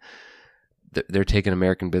Lebanon, right? They're taking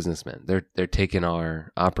American businessmen. They're taking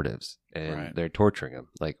our operatives and they're torturing them.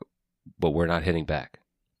 But we're not hitting back.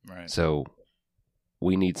 Right. So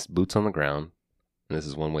we need boots on the ground, and this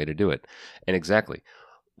is one way to do it. And exactly,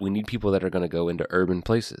 we need people that are going to go into urban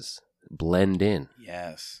places, blend in.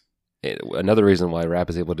 Yes. Another reason why Rapp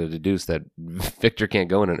is able to deduce that Victor can't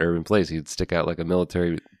go in an urban place. He'd stick out like a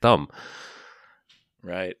military thumb.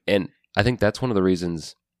 Right. And I think that's one of the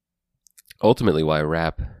reasons, ultimately, why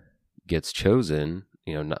Rapp gets chosen.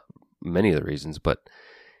 Not many of the reasons, but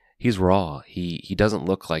he's raw. He doesn't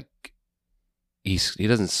look like he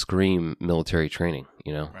doesn't scream military training.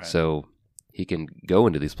 Right. So he can go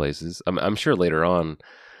into these places. I'm sure later on,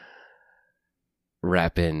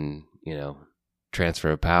 Rapp in transfer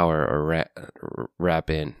of power, or Rapp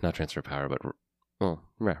in not transfer of power, but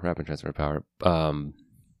Rapp in transfer of power,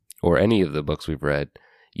 or any of the books we've read.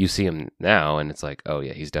 You see him now, and it's like, oh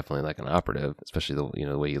yeah, he's definitely like an operative, especially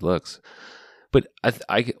the way he looks. But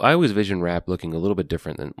I always vision Rapp looking a little bit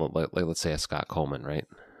different than like let's say a Scott Coleman, right?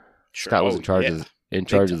 Sure. Scott was in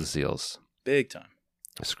charge of the SEALs. Big time.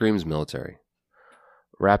 Screams military.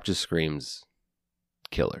 Rapp just screams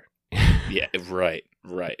killer. Yeah, right.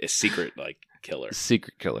 A secret killer.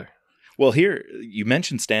 Secret killer. Well, here you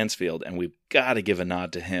mentioned Stansfield, and we've got to give a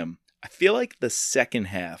nod to him. I feel like the second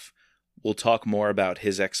half we'll talk more about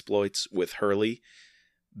his exploits with Hurley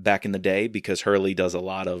back in the day, because Hurley does a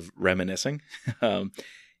lot of reminiscing. He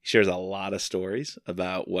shares a lot of stories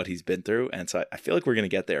about what he's been through, and so I feel like we're going to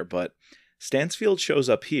get there. But Stansfield shows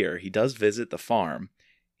up here. He does visit the farm.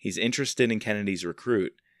 He's interested in Kennedy's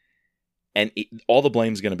recruit, and all the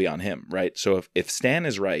blame's going to be on him, right? So if Stan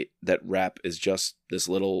is right that Rapp is just this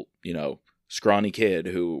little, scrawny kid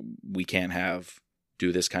who we can't have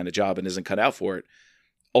do this kind of job and isn't cut out for it,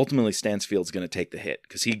 ultimately Stansfield's going to take the hit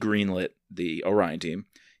because he greenlit the Orion team.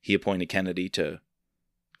 He appointed Kennedy to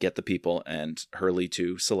get the people and Hurley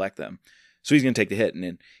to select them. So he's going to take the hit. And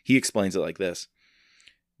then he explains it like this.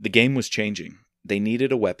 The game was changing. They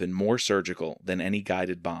needed a weapon more surgical than any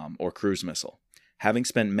guided bomb or cruise missile. Having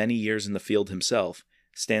spent many years in the field himself,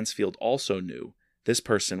 Stansfield also knew this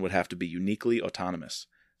person would have to be uniquely autonomous,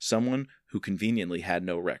 someone who conveniently had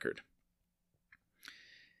no record.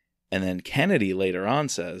 And then Kennedy later on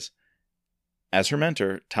says, as her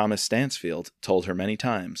mentor, Thomas Stansfield, told her many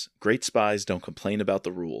times, great spies don't complain about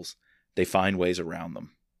the rules. They find ways around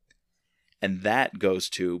them. And that goes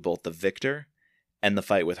to both the Victor and the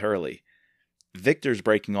fight with Hurley. Victor's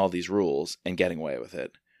breaking all these rules and getting away with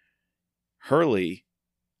it. Hurley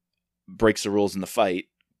breaks the rules in the fight,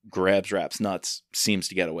 grabs Rapp's nuts, seems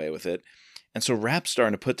to get away with it. And so Rapp's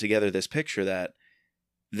starting to put together this picture that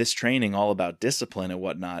this training all about discipline and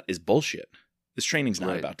whatnot is bullshit. This training's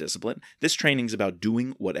not about discipline. This training's about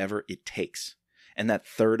doing whatever it takes. And that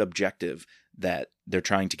third objective that they're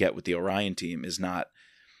trying to get with the Orion team is not,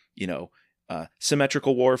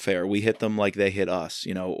 symmetrical warfare. We hit them like they hit us,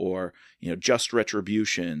 or just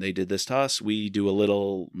retribution. They did this to us. We do a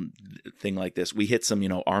little thing like this. We hit some,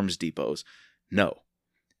 arms depots. No.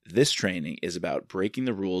 This training is about breaking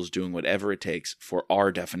the rules, doing whatever it takes for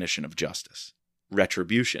our definition of justice.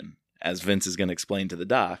 Retribution, as Vince is going to explain to the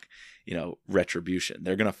doc, retribution.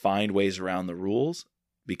 They're going to find ways around the rules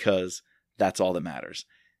because that's all that matters.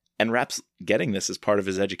 And Rapp's getting this as part of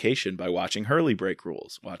his education by watching Hurley break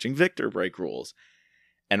rules, watching Victor break rules.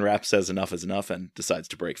 And Rapp says enough is enough and decides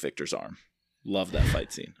to break Victor's arm. Love that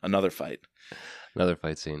fight scene. Another fight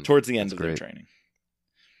scene. Towards the end of their training.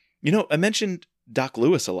 I mentioned Doc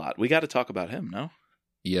Lewis a lot. We got to talk about him, no?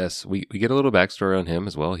 Yes, we get a little backstory on him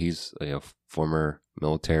as well. He's former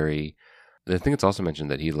military. I think it's also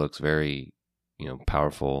mentioned that he looks very,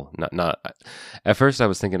 powerful. Not. At first, I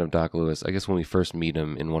was thinking of Doc Lewis. I guess when we first meet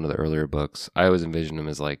him in one of the earlier books, I always envisioned him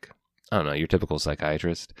as your typical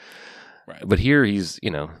psychiatrist. Right. But here he's,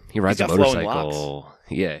 he rides a motorcycle.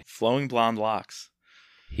 Yeah, flowing blonde locks.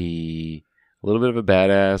 He a little bit of a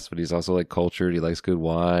badass, but he's also cultured. He likes good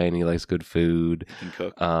wine. He likes good food. He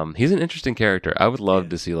can cook. He's an interesting character. I would love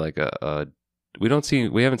to see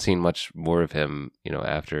we haven't seen much more of him,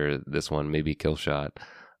 after this one, maybe Killshot.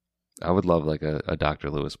 I would love a Dr.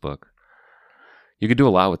 Lewis book. You could do a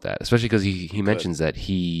lot with that, especially because he mentions that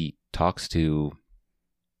he talks to,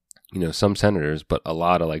 some senators, but a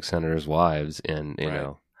lot of senators' wives, and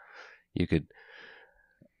you could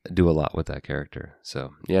do a lot with that character.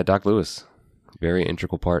 So yeah, Doc Lewis, very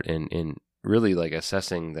integral part in really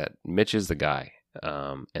assessing that Mitch is the guy,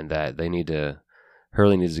 and that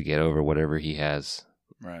Hurley needs to get over whatever he has,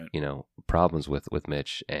 right? Problems with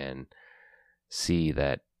Mitch, and see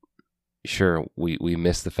that. Sure, we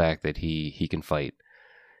miss the fact that he can fight,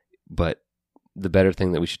 but the better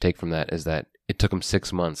thing that we should take from that is that it took him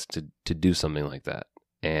 6 months to do something like that,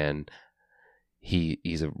 and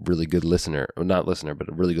he's a really good listener, or not listener, but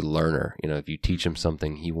a really good learner. You know, if you teach him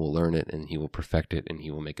something, he will learn it and he will perfect it and he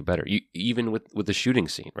will make it better. Even with the shooting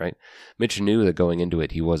scene, right? Mitch knew that going into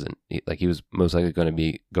it, he was most likely going to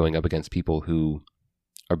be going up against people who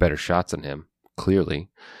are better shots than him. Clearly,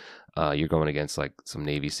 you're going against like some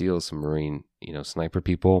Navy SEALs, some Marine, sniper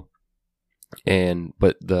people,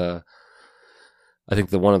 but I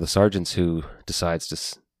think one of the sergeants who decides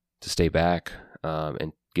to stay back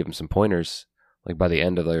and give him some pointers. Like by the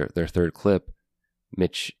end of their third clip,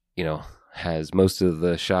 Mitch, has most of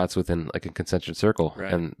the shots within like a concentric circle,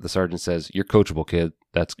 right. And the sergeant says, "You're coachable, kid.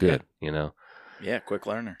 That's good." Yeah, quick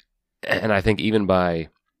learner. And I think even by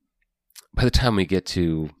the time we get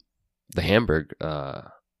to the Hamburg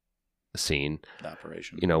scene, the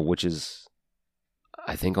operation, which is,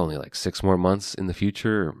 I think, only like 6 more months in the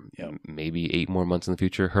future, yep. Maybe 8 more months in the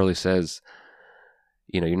future, Hurley says,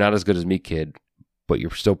 "You're not as good as me, kid, but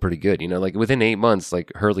you're still pretty good." Like within 8 months,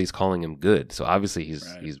 like Hurley's calling him good. So obviously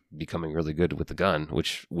he's becoming really good with the gun,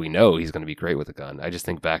 which we know he's going to be great with the gun. I just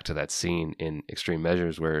think back to that scene in Extreme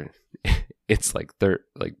Measures where it's like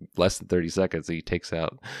less than 30 seconds. He takes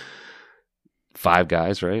out 5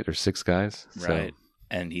 guys, right? Or 6 guys. Right. So,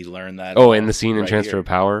 and he learned that. Oh, and the scene in right Transfer here. of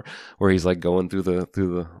Power where he's like going through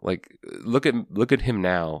the like, look at him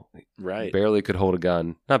now. Right. Barely could hold a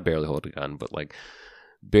gun. Not barely hold a gun, but like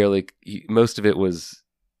barely. Most of it was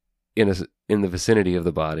in the vicinity of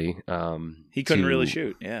the body. He couldn't really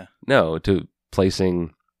shoot. Yeah. No, to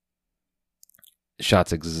placing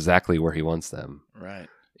shots exactly where he wants them. Right.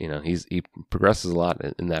 He progresses a lot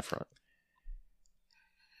in that front.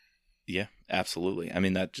 Yeah, absolutely. I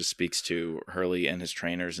mean, that just speaks to Hurley and his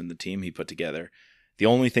trainers and the team he put together. The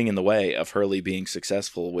only thing in the way of Hurley being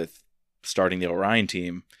successful with starting the Orion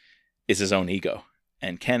team is his own ego.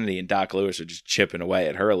 And Kennedy and Doc Lewis are just chipping away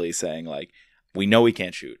at Hurley, saying, like, we know he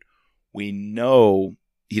can't shoot. We know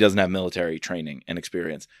he doesn't have military training and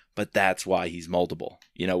experience, but that's why he's moldable.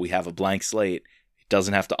 We have a blank slate. He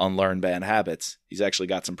doesn't have to unlearn bad habits. He's actually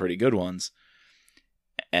got some pretty good ones.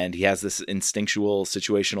 And he has this instinctual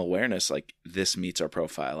situational awareness, like this meets our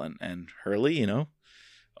profile. And Hurley,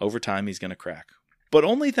 over time he's going to crack. But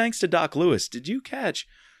only thanks to Doc Lewis. Did you catch?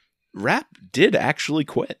 Rapp did actually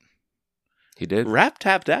quit. He did. Rapp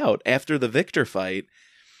tapped out after the Victor fight,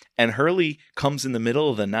 and Hurley comes in the middle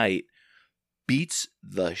of the night, beats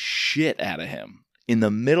the shit out of him. In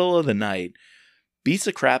the middle of the night, beats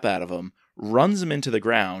the crap out of him, runs him into the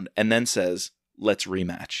ground, and then says, "Let's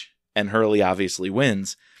rematch." And Hurley obviously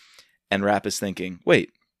wins. And Rapp is thinking,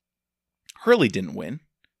 wait, Hurley didn't win.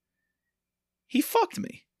 He fucked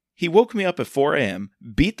me. He woke me up at 4 a.m.,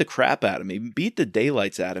 beat the crap out of me, beat the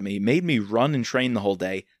daylights out of me, made me run and train the whole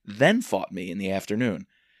day, then fought me in the afternoon.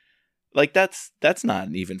 Like, that's not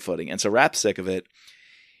an even footing. And so Rapp's sick of it.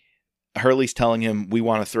 Hurley's telling him, we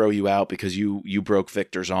want to throw you out because you broke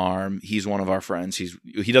Victor's arm. He's one of our friends.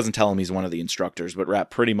 He doesn't tell him he's one of the instructors, but Rapp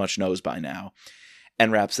pretty much knows by now.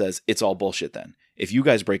 And Rapp says, it's all bullshit then. If you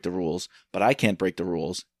guys break the rules, but I can't break the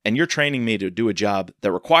rules, and you're training me to do a job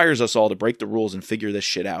that requires us all to break the rules and figure this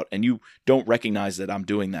shit out, and you don't recognize that I'm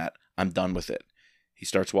doing that, I'm done with it. He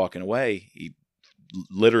starts walking away. He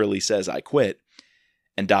literally says, I quit.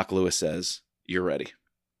 And Doc Lewis says, you're ready.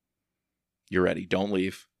 You're ready. Don't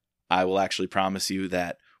leave. I will actually promise you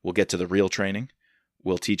that we'll get to the real training.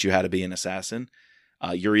 We'll teach you how to be an assassin.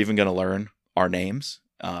 You're even going to learn our names.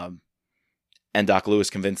 And Doc Lewis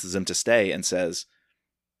convinces him to stay and says,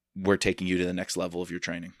 we're taking you to the next level of your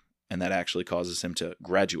training. And that actually causes him to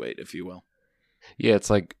graduate, if you will. Yeah, it's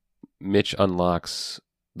like Mitch unlocks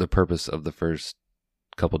the purpose of the first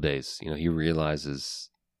couple days. He realizes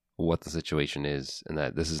what the situation is and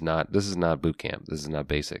that this is not boot camp. This is not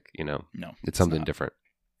basic, No, it's something different.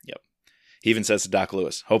 Yep. He even says to Doc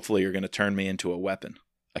Lewis, hopefully you're going to turn me into a weapon,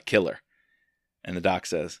 a killer. And the doc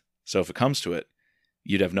says, so if it comes to it,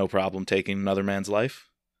 you'd have no problem taking another man's life?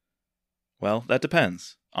 Well, that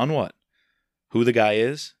depends. On what? Who the guy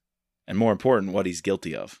is, and more important, what he's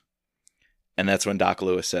guilty of. And that's when Doc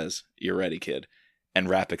Lewis says, you're ready, kid. And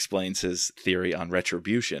Rapp explains his theory on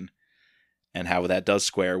retribution and how that does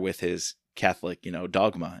square with his Catholic,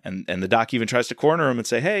 dogma. And the doc even tries to corner him and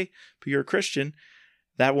say, hey, but you're a Christian.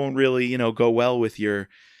 That won't really, go well with your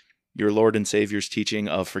Lord and Savior's teaching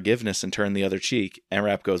of forgiveness and turn the other cheek. And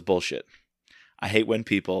Rapp goes, bullshit. I hate when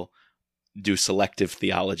people do selective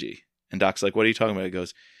theology. And Doc's like, what are you talking about? He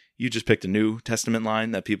goes, you just picked a New Testament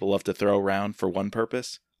line that people love to throw around for one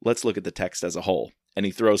purpose. Let's look at the text as a whole. And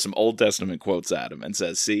he throws some Old Testament quotes at him and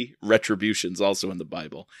says, see, retribution's also in the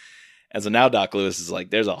Bible. And so now Doc Lewis is like,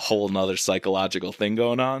 there's a whole nother psychological thing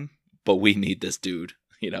going on, but we need this dude,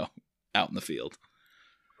 out in the field.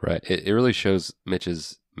 Right. It really shows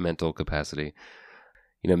Mitch's mental capacity.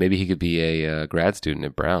 You know, maybe he could be a grad student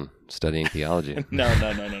at Brown studying theology. No.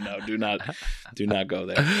 Do not go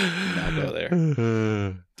there. Do not go there.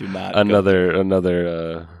 Do not.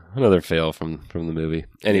 Another fail from the movie.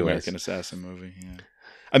 Anyways, the American Assassin movie. Yeah.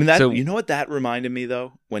 I mean, that, you know what that reminded me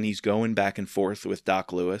though, when he's going back and forth with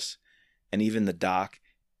Doc Lewis, and even the Doc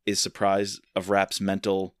is surprised of Rapp's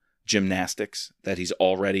mental gymnastics, that he's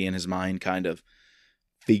already in his mind kind of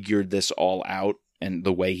figured this all out and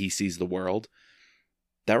the way he sees the world.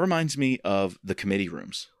 That reminds me of the committee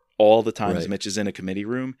rooms. All the times Mitch is in a committee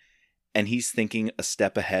room and he's thinking a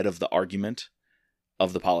step ahead of the argument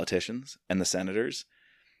of the politicians and the senators.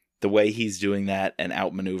 The way he's doing that and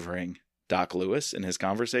outmaneuvering Doc Lewis in his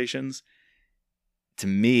conversations, to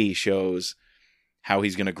me, shows how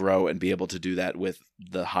he's going to grow and be able to do that with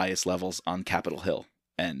the highest levels on Capitol Hill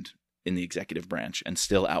and in the executive branch, and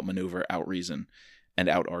still outmaneuver, outreason, and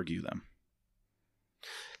outargue them.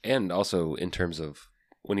 And also in terms of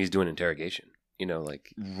when he's doing interrogation, you know,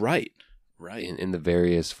 like right in the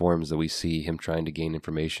various forms that we see him trying to gain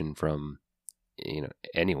information from, you know,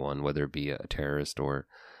 anyone, whether it be a terrorist or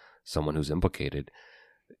someone who's implicated.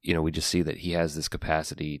 You know, we just see that he has this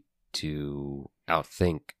capacity to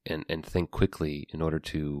outthink and think quickly in order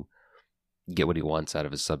to get what he wants out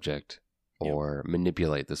of his subject, or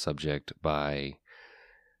manipulate the subject by,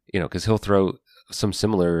 you know, because he'll throw some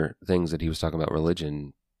similar things that he was talking about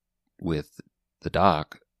religion with the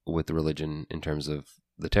Doc, with the religion in terms of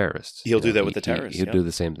the terrorists. He'll do that with the terrorists. He'll do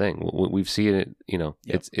the same thing. We've seen it, you know,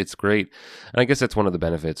 it's great. And I guess that's one of the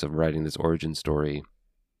benefits of writing this origin story.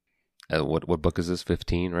 What book is this?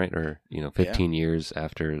 15, right? Or, you know, 15 years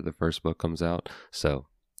after the first book comes out. So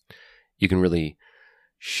you can really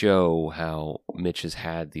show how Mitch has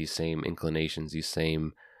had these same inclinations, these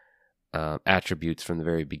same attributes from the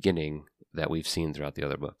very beginning that we've seen throughout the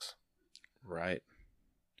other books. Right.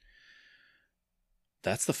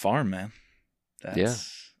 That's The Farm, man.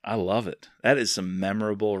 I love it. That is some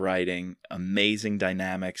memorable writing, amazing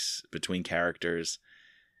dynamics between characters.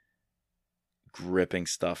 Gripping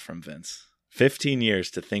stuff from Vince. 15 years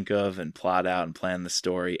to think of and plot out and plan the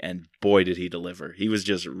story, and boy did he deliver. He was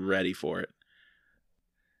just ready for it.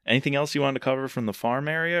 Anything else you wanted to cover from the farm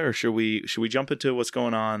area, or should we jump into what's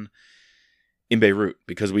going on in Beirut?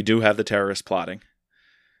 Because we do have the terrorists plotting.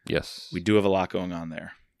 Yes. We do have a lot going on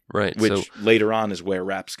there. Right. Which later on is where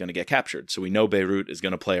Rapp's going to get captured. So we know Beirut is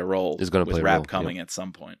going to play a role with Rapp coming at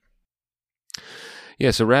some point. Yeah,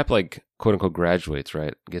 so Rapp, like, quote unquote, graduates,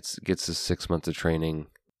 right? Gets his 6 months of training,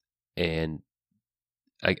 and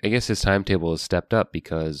I guess his timetable has stepped up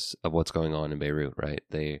because of what's going on in Beirut, right?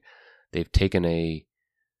 They've taken a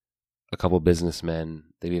couple businessmen.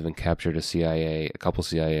 They've even captured a couple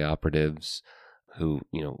CIA operatives who,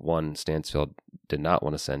 you know, one Stansfield did not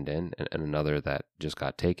want to send in, and another that just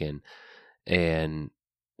got taken. And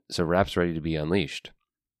so Rapp's ready to be unleashed.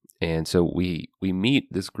 And so we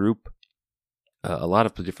meet this group. A lot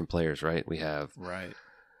of different players, right? We have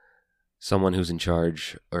someone who's in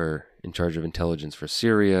charge of intelligence for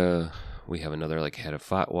Syria. We have another like head of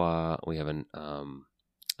Fatwa. We have an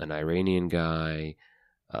Iranian guy,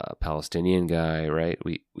 a Palestinian guy, right?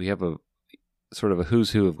 We have a sort of a who's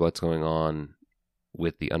who of what's going on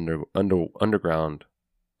with the underground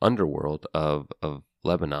underworld of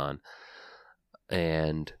Lebanon,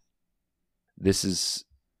 and this is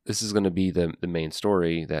going to be the main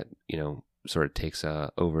story that, you know, sort of takes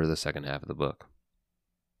over the second half of the book.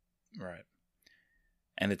 Right.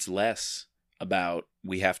 And it's less about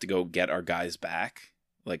we have to go get our guys back.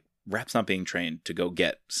 Like, Rapp's not being trained to go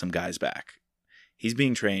get some guys back. He's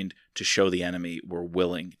being trained to show the enemy we're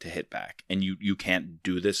willing to hit back. And you can't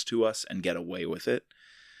do this to us and get away with it,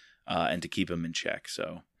 and to keep him in check.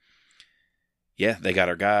 So, yeah, they got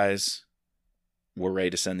our guys. We're ready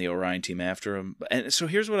to send the Orion team after him. And so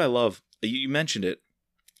here's what I love. You mentioned it.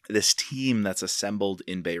 This team that's assembled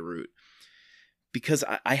in Beirut, because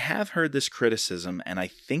I have heard this criticism, and I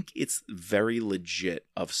think it's very legit,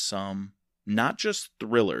 of some, not just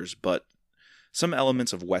thrillers, but some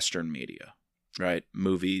elements of Western media, right?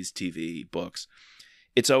 Movies, TV, books.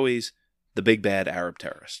 It's always the big bad Arab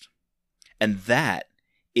terrorist. And that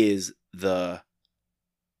is the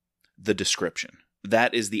description.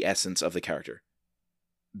 That is the essence of the character.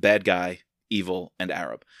 Bad guy, evil, and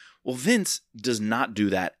Arab. Well, Vince does not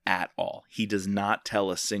do that at all. He does not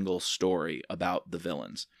tell a single story about the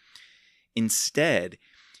villains. Instead,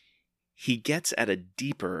 he gets at a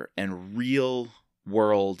deeper and real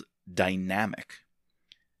world dynamic,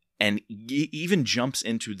 and even jumps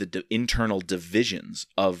into the internal divisions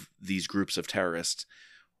of these groups of terrorists,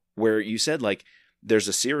 where you said, like, there's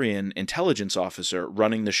a Syrian intelligence officer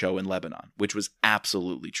running the show in Lebanon, which was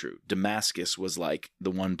absolutely true. Damascus was like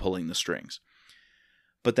the one pulling the strings.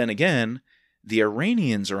 But then again, the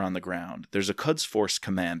Iranians are on the ground. There's a Quds Force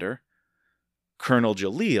commander, Colonel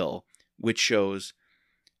Jalil, which shows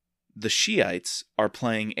the Shiites are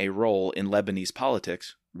playing a role in Lebanese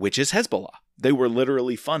politics, which is Hezbollah. They were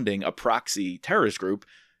literally funding a proxy terrorist group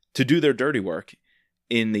to do their dirty work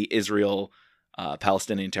in the Israel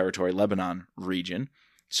Palestinian territory, Lebanon region.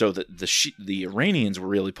 So the Iranians were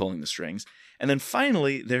really pulling the strings. And then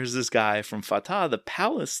finally, there's this guy from Fatah, the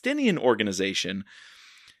Palestinian organization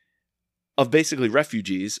of basically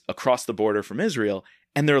refugees across the border from Israel,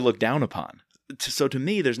 and they're looked down upon. So to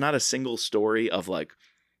me, there's not a single story of like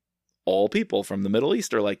all people from the Middle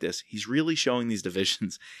East are like this. He's really showing these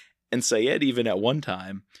divisions. And Sayed, even at one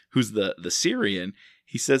time, who's the Syrian,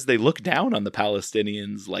 he says they look down on the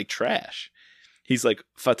Palestinians like trash. He's like,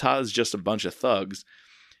 Fatah is just a bunch of thugs.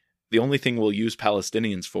 The only thing we'll use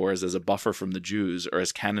Palestinians for is as a buffer from the Jews or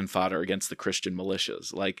as cannon fodder against the Christian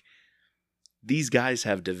militias. Like, these guys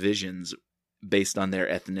have divisions based on their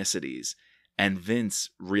ethnicities. And Vince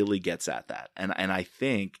really gets at that. And I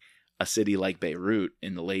think a city like Beirut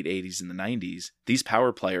in the late 80s and the 90s, these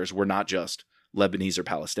power players were not just Lebanese or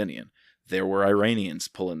Palestinian. There were Iranians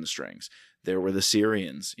pulling the strings. There were the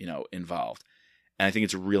Syrians, involved. And I think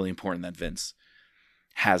it's really important that Vince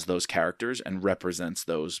has those characters and represents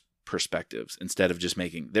those perspectives instead of just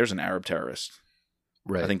making, there's an Arab terrorist.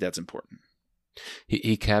 Right. I think that's important.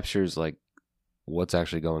 He captures like what's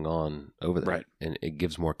actually going on over there. Right. And it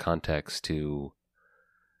gives more context to,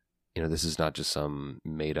 this is not just some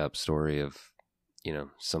made up story of,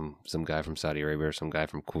 some guy from Saudi Arabia or some guy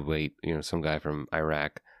from Kuwait, some guy from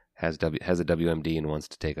Iraq has a WMD and wants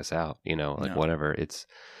to take us out, whatever.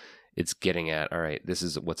 It's getting at, all right, this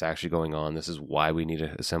is what's actually going on. This is why we need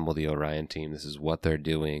to assemble the Orion team. This is what they're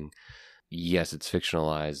doing. Yes, it's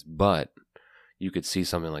fictionalized, but you could see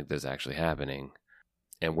something like this actually happening.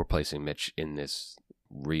 And we're placing Mitch in this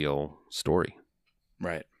real story.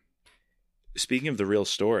 Right. Speaking of the real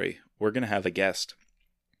story, we're going to have a guest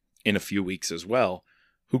in a few weeks as well,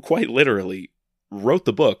 who quite literally wrote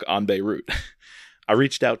the book on Beirut. I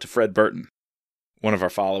reached out to Fred Burton, one of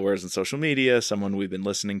our followers on social media, someone we've been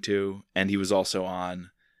listening to, and he was also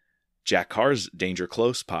on Jack Carr's Danger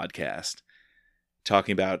Close podcast,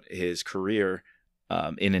 talking about his career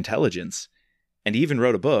in intelligence, and he even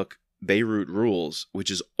wrote a book, Beirut Rules,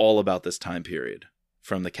 which is all about this time period,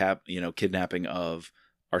 from the kidnapping of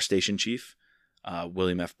our station chief,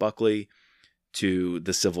 William F. Buckley, to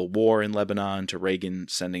the Civil War in Lebanon, to Reagan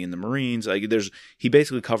sending in the Marines. He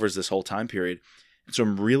basically covers this whole time period. And so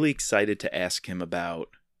I'm really excited to ask him about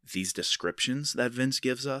these descriptions that Vince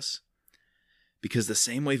gives us, because the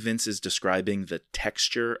same way Vince is describing the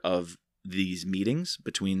texture of these meetings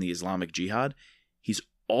between the Islamic Jihad, he's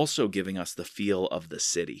also giving us the feel of the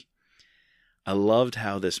city. I loved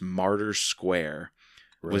how this Martyrs Square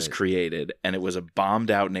was created, and it was a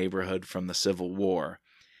bombed out neighborhood from the Civil War.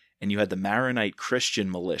 And you had the Maronite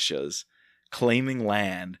Christian militias claiming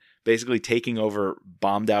land, basically taking over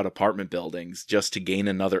bombed out apartment buildings just to gain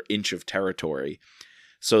another inch of territory.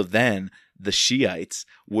 So then the Shiites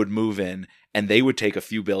would move in and they would take a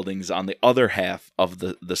few buildings on the other half of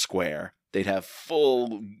the square. They'd have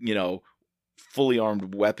full, fully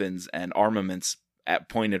armed weapons and armaments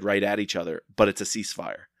pointed right at each other, but it's a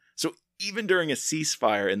ceasefire. So even during a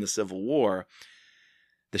ceasefire in the Civil War,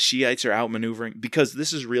 the Shiites are outmaneuvering, because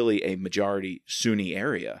this is really a majority Sunni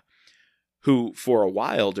area, who for a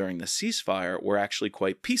while during the ceasefire were actually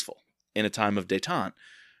quite peaceful in a time of détente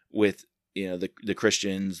with the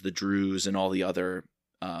Christians, the Druze, and all the other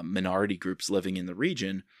minority groups living in the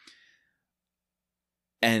region.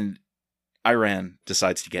 And Iran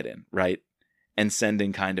decides to get in, right? And send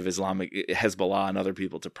in kind of Islamic Hezbollah and other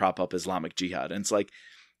people to prop up Islamic Jihad. And it's like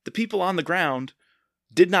the people on the ground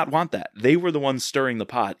did not want that. They were the ones stirring the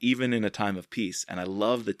pot, even in a time of peace. And I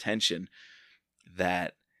love the tension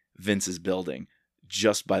that Vince is building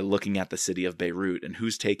just by looking at the city of Beirut and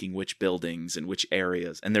who's taking which buildings and which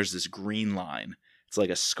areas. And there's this green line. It's like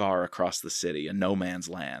a scar across the city, a no man's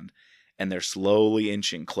land. And they're slowly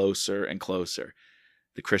inching closer and closer.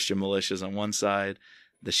 The Christian militias on one side,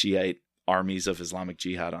 the Shiite armies of Islamic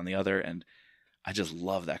Jihad on the other. And I just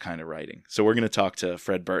love that kind of writing. So we're going to talk to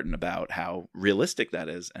Fred Burton about how realistic that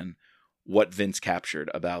is and what Vince captured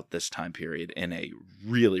about this time period in a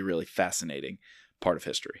really, really fascinating part of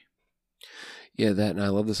history. Yeah, and I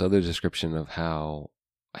love this other description of how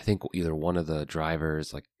I think either one of the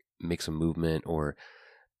drivers like makes a movement or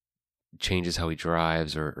changes how he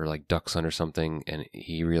drives or like ducks under something, and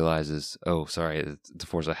he realizes, oh, sorry, it's a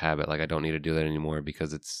force of habit. Like I don't need to do that anymore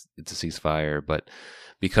because it's a ceasefire. But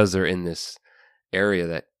because they're in this area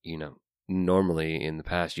that, normally in the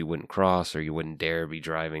past you wouldn't cross or you wouldn't dare be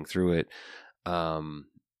driving through it.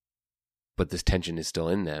 But this tension is still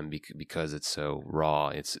in them because it's so raw.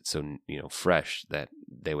 It's so, fresh that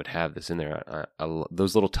they would have this in there.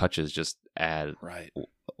 Those little touches just add right.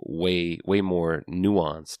 way more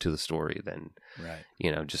nuance to the story than, right.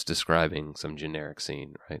 Just describing some generic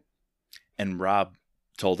scene. Right. And Rob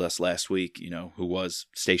told us last week, who was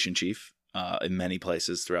station chief in many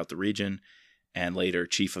places throughout the region and later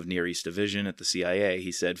chief of Near East Division at the CIA.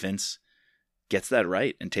 He said, Vince gets that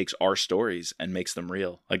right and takes our stories and makes them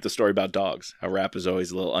real. Like the story about dogs, how Rapp is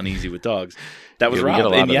always a little uneasy with dogs. That was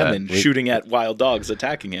Rob in Yemen shooting at wild dogs,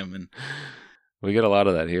 attacking him. And we get a lot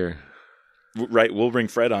of that here. Right. We'll bring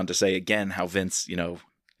Fred on to say again how Vince,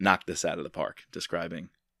 knocked this out of the park,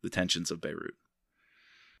 describing the tensions of Beirut.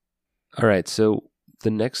 All right. So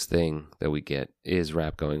the next thing that we get is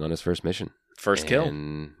Rapp going on his first mission. First kill.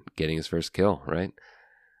 And getting his first kill, right?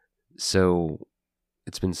 So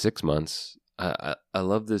it's been 6 months. I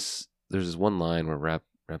love this. There's this one line where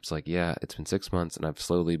Rapp's like, yeah, it's been 6 months and I've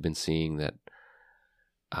slowly been seeing that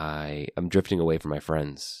I'm drifting away from my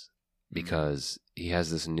friends because he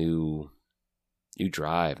has this new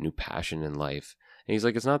drive, new passion in life. And he's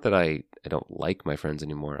like, it's not that I don't like my friends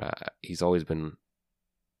anymore. He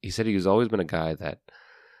said he was always been a guy that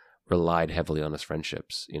relied heavily on his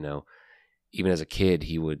friendships. Even as a kid,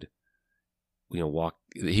 he would,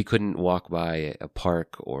 he couldn't walk by a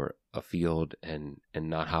park or a field and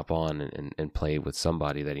not hop on and play with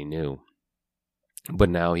somebody that he knew. But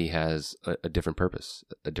now he has a different purpose,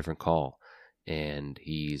 a different call. And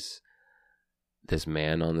he's this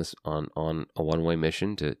man on a one-way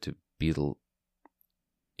mission to be the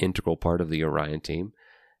integral part of the Orion team.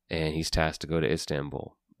 And he's tasked to go to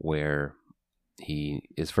Istanbul, where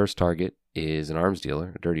his first target is an arms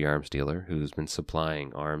dealer, a dirty arms dealer, who's been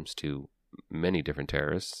supplying arms to many different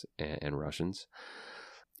terrorists and Russians.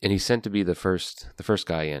 And he's sent to be the first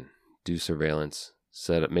guy in, do surveillance,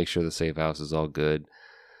 set up, make sure the safe house is all good.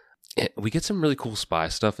 And we get some really cool spy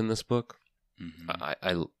stuff in this book.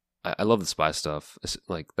 Mm-hmm. I love the spy stuff.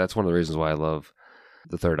 Like that's one of the reasons why I love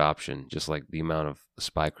the third option. Just like the amount of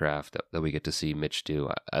spycraft that we get to see Mitch do.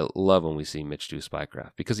 I love when we see Mitch do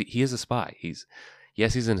spycraft because he is a spy. He's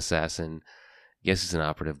an assassin. Yes, he's an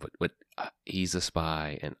operative, but he's a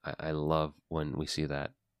spy, and I love when we see that.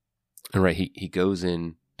 And right, he goes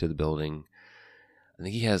in to the building. I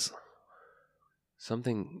think he has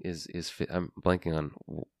something is I'm blanking on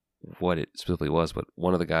what it specifically was, but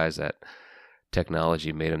one of the guys at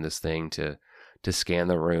technology made him this thing to scan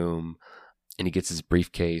the room, and he gets his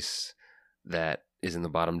briefcase that is in the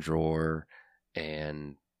bottom drawer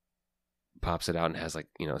and pops it out and has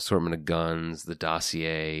assortment of guns, the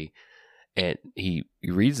dossier, and he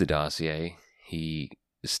reads the dossier, he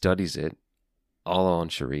studies it all on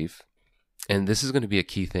Sharif. And this is going to be a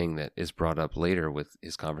key thing that is brought up later with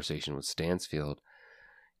his conversation with Stansfield,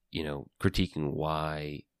 critiquing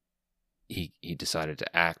why he decided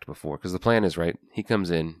to act before. Because the plan is, right, he comes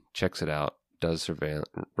in, checks it out, does surveillance,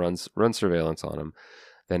 runs surveillance on him.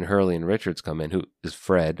 Then Hurley and Richards come in, who is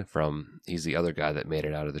Fred he's the other guy that made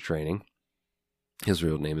it out of the training. His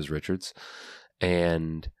real name is Richards.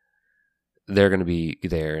 And they're going to be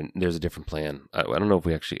there, and there's a different plan. I don't know if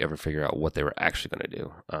we actually ever figure out what they were actually going to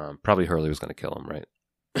do. Probably Hurley was going to kill him, right?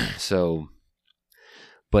 So,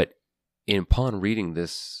 but upon reading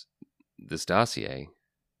this dossier,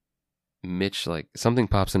 Mitch, something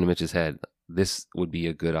pops into Mitch's head. This would be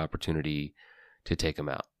a good opportunity to take him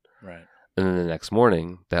out. Right. And then the next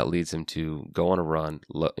morning, that leads him to go on a run,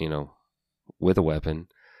 with a weapon.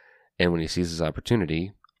 And when he sees his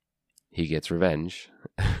opportunity, he gets revenge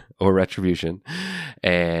or retribution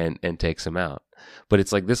and takes him out. But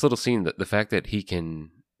it's like this little scene, the fact that he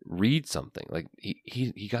can read something, like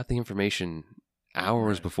he got the information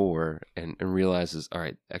hours before and realizes, all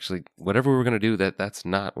right, actually, whatever we're going to do, that's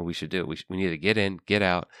not what we should do. We need to get in, get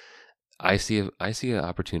out. I see an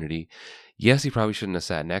opportunity. Yes, he probably shouldn't have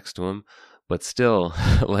sat next to him, but still,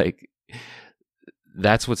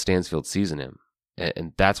 that's what Stansfield sees in him.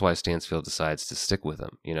 And that's why Stansfield decides to stick with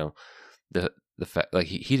him. The fact,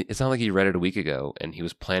 it's not like he read it a week ago and he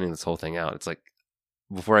was planning this whole thing out. It's like,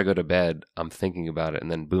 before I go to bed, I'm thinking about it, and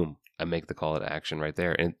then boom, I make the call to action right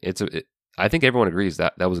there. And I think everyone agrees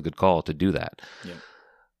that was a good call to do that. Yeah.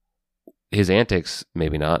 His antics,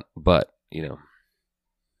 maybe not, but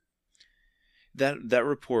that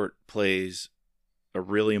report plays a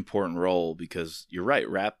really important role because you're right.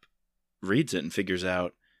 Rapp reads it and figures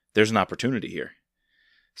out there's an opportunity here.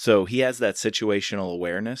 So he has that situational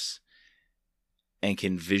awareness and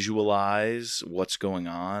can visualize what's going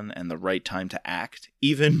on and the right time to act,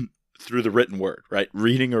 even through the written word, right?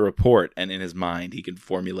 Reading a report, and in his mind, he can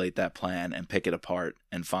formulate that plan and pick it apart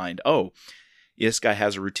and find, oh, this guy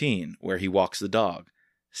has a routine where he walks the dog,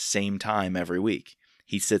 same time every week.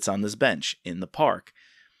 He sits on this bench in the park,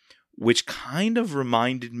 which kind of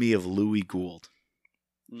reminded me of Louis Gould.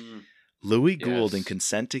 Louis Gould in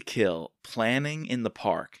Consent to Kill, planning in the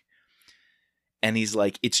park. And he's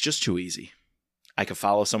like, it's just too easy. I could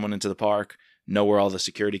follow someone into the park, know where all the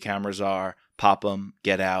security cameras are, pop them,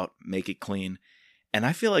 get out, make it clean. And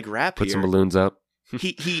I feel like Rapp Put here, some balloons up.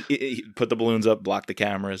 he put the balloons up, block the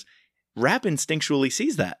cameras. Rapp instinctually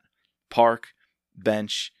sees that. Park,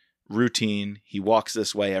 bench, routine. He walks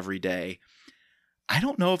this way every day. I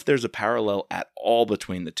don't know if there's a parallel at all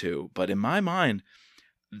between the two, but in my mind,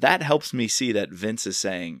 that helps me see that Vince is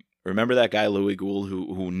saying, remember that guy Louis Gould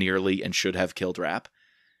who nearly and should have killed Rapp?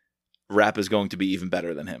 Rapp is going to be even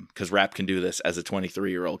better than him because Rapp can do this as a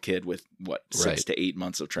 23-year-old kid with, 6 to 8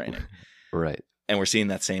 months of training. Right. And we're seeing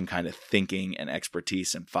that same kind of thinking and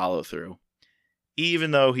expertise and follow through,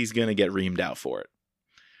 even though he's going to get reamed out for it.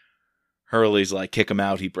 Hurley's like, kick him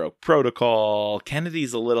out. He broke protocol.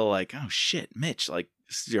 Kennedy's a little like, oh shit, Mitch, like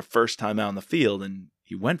this is your first time out in the field and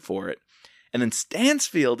he went for it. And then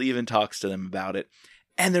Stansfield even talks to them about it.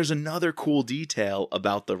 And there's another cool detail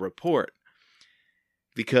about the report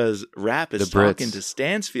because Rapp is talking to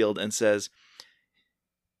Stansfield and says,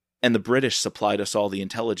 and the British supplied us all the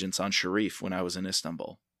intelligence on Sharif when I was in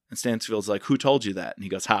Istanbul. And Stansfield's like, who told you that? And he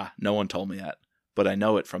goes, no one told me that, but I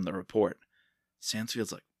know it from the report.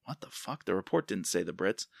 Stansfield's like, what the fuck? The report didn't say the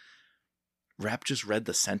Brits. Rapp just read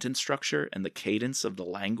the sentence structure and the cadence of the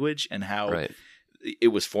language and how it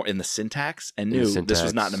was in the syntax and knew this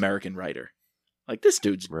was not an American writer. Like, this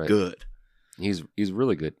dude's good. He's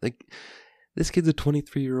really good. Like, this kid's a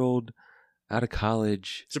 23-year-old out of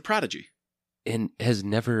college. He's a prodigy. And has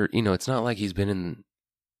never, it's not like he's been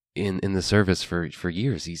in the service for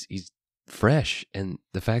years. He's fresh. And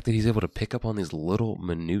the fact that he's able to pick up on these little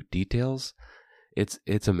minute details,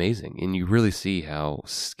 it's amazing. And you really see how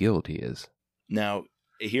skilled he is. Now,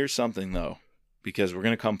 here's something, though, because we're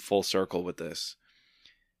going to come full circle with this.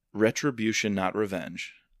 Retribution, not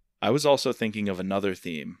revenge. I was also thinking of another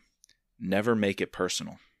theme. Never make it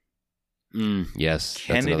personal. Yes.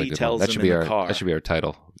 Kennedy tells him in the car. That should be our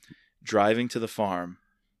title. Driving to the farm.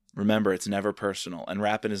 Remember, it's never personal. And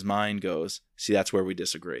Rapp in his mind goes, see, that's where we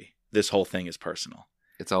disagree. This whole thing is personal.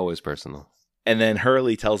 It's always personal. And then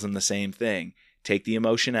Hurley tells him the same thing. Take the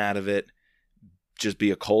emotion out of it. Just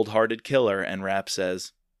be a cold-hearted killer. And Rapp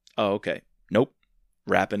says, oh, okay. Nope.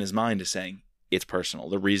 Rapp in his mind is saying, it's personal.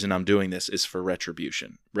 The reason I'm doing this is for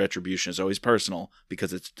retribution. Retribution is always personal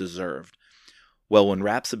because it's deserved. Well, when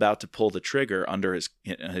Rapp's about to pull the trigger under his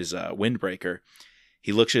windbreaker,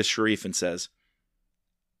 he looks at Sharif and says,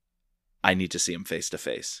 I need to see him face to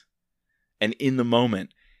face. And in the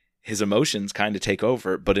moment, his emotions kind of take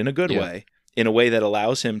over, but in a good way, in a way that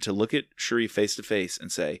allows him to look at Sharif face to face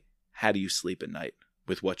and say, how do you sleep at night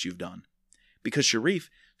with what you've done? Because Sharif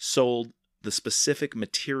sold the specific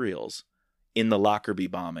materials in the Lockerbie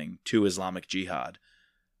bombing to Islamic Jihad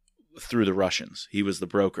through the Russians. He was the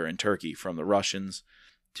broker in Turkey from the Russians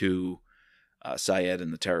to Syed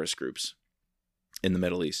and the terrorist groups in the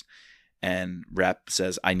Middle East. And Rapp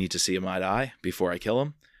says, I need to see him eye to eye before I kill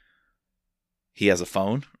him. He has a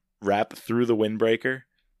phone. Rapp through the windbreaker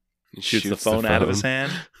shoots the phone out of his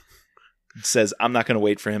hand. Says, I'm not going to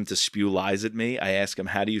wait for him to spew lies at me. I ask him,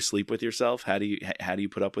 how do you sleep with yourself? How do you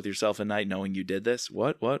put up with yourself at night knowing you did this?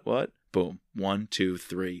 What? Boom. 1, 2,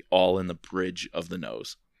 3, all in the bridge of the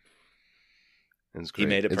nose. It's great. He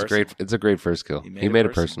made it personal. Great. It's a great first kill. He made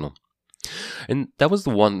it personal. And that was the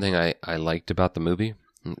one thing I liked about the movie.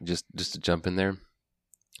 Just to jump in there.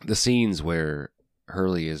 The scenes where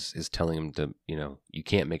Hurley is telling him to, you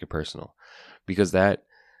can't make it personal. Because that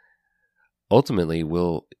ultimately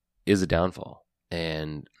is a downfall.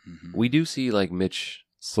 And we do see like Mitch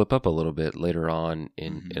slip up a little bit later on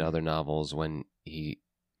in other novels when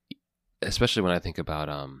especially when I think about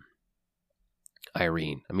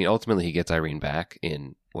Irene. I mean, ultimately he gets Irene back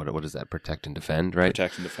in what is that? Protect and Defend, right?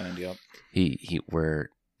 Protect and Defend, yep.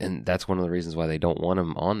 And that's one of the reasons why they don't want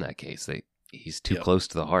him on that case. He's too close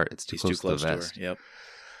to the heart. It's too close to the vest. Yep.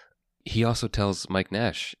 He also tells Mike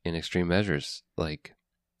Nash in Extreme Measures,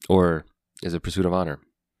 or is it Pursuit of Honor?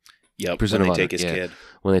 Yep. When they take his kid.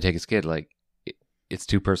 When they take his kid, it's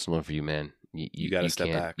too personal for you, man. You got to step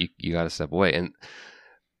back. You got to step away. And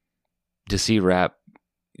to see Rapp,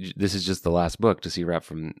 this is just the last book. To see Rapp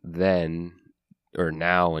from then or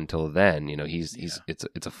now until then, he's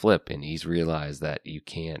it's a flip, and he's realized that you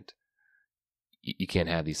can't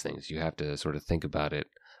have these things. You have to sort of think about it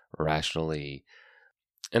rationally.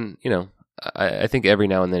 And, I think every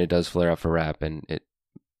now and then it does flare up for Rapp, and it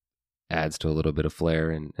adds to a little bit of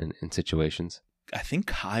flair in situations. I think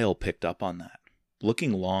Kyle picked up on that.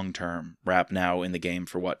 Looking long term, Rapp now in the game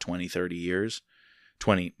for 20, 30 years?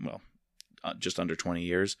 Just under 20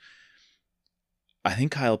 years. I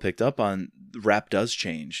think Kyle picked up on Rapp does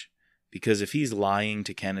change. Because if he's lying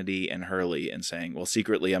to Kennedy and Hurley and saying, well,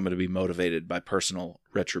 secretly I'm going to be motivated by personal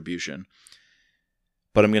retribution,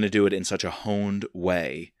 but I'm going to do it in such a honed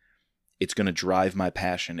way, it's going to drive my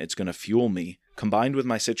passion, it's going to fuel me, combined with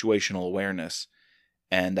my situational awareness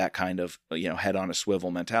and that kind of, head on a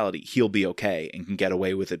swivel mentality, he'll be okay and can get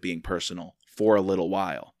away with it being personal for a little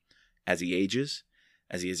while. As he ages,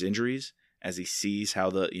 as he has injuries, as he sees how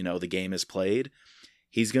the game is played,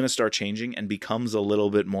 he's going to start changing and becomes a little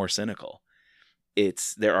bit more cynical.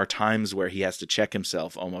 There are times where he has to check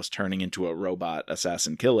himself, almost turning into a robot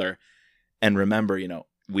assassin killer. And remember,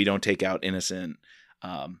 we don't take out innocent,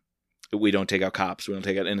 we don't take out cops, we don't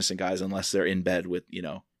take out innocent guys unless they're in bed with,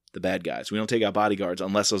 the bad guys. We don't take out bodyguards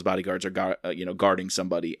unless those bodyguards are, guarding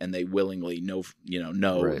somebody and they willingly know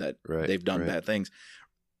that they've done bad things.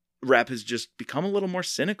 Rapp has just become a little more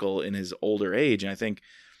cynical in his older age. And I think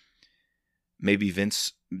maybe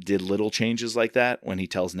Vince did little changes like that when he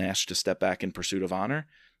tells Nash to step back in pursuit of honor.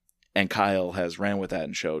 And Kyle has ran with that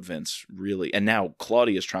and showed Vince really. And now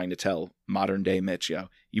Claudia is trying to tell modern day Mitch,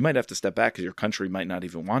 you might have to step back because your country might not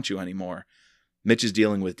even want you anymore. Mitch is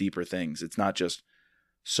dealing with deeper things. It's not just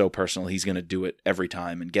so personal. He's going to do it every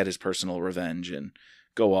time and get his personal revenge and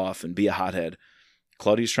go off and be a hothead.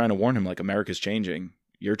 Claudia's trying to warn him, like, America's changing.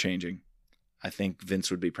 You're changing. I think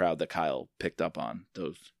Vince would be proud that Kyle picked up on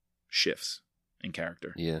those shifts in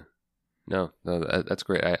character. Yeah. No, that's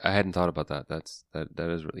great. I hadn't thought about that. That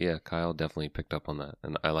is, yeah, Kyle definitely picked up on that.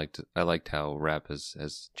 And I liked how Rapp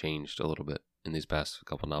has changed a little bit in these past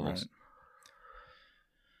couple novels. Right.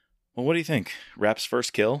 Well, what do you think? Rapp's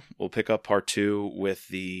first kill. We'll pick up part 2 with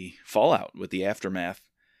the fallout, with the aftermath,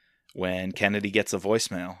 when Kennedy gets a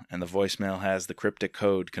voicemail, and the voicemail has the cryptic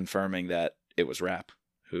code confirming that it was Rapp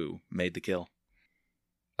who made the kill.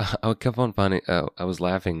 I kept on finding, I was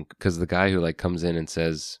laughing because the guy who comes in and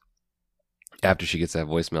says, after she gets that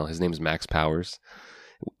voicemail, his name is Max Powers.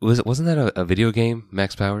 Wasn't that a video game,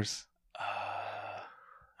 Max Powers? I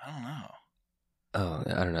don't know. Oh,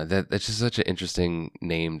 I don't know. That's just such an interesting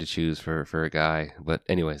name to choose for a guy. But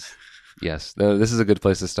anyways, yes, this is a good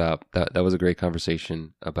place to stop. That was a great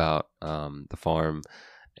conversation about the farm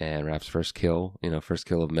and Rapp's first kill. First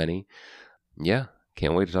kill of many. Yeah,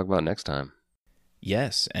 can't wait to talk about it next time.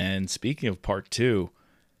 Yes, and speaking of part 2,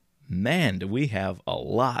 man, do we have a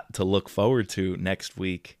lot to look forward to next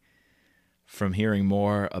week. From hearing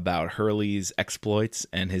more about Hurley's exploits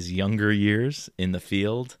and his younger years in the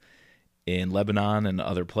field, in Lebanon and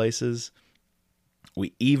other places.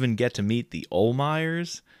 We even get to meet the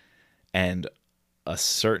Ohlmeyers and a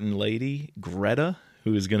certain lady, Greta,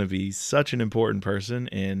 who is going to be such an important person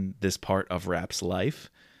in this part of Rapp's life.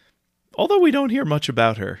 Although we don't hear much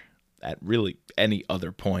about her at really any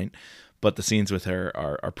other point, but the scenes with her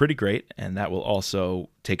are pretty great, and that will also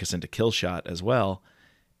take us into Killshot as well.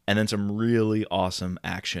 And then some really awesome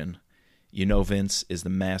action. Vince is the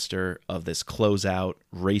master of this closeout,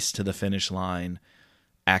 race to the finish line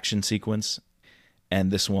action sequence,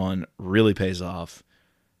 and this one really pays off.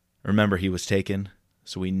 Remember, he was taken,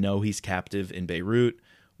 so we know he's captive in Beirut.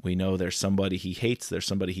 We know there's somebody he hates, there's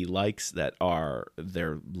somebody he likes that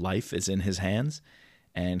their life is in his hands,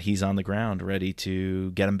 and he's on the ground ready to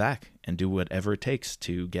get him back and do whatever it takes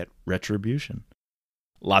to get retribution.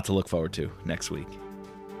 A lot to look forward to next week.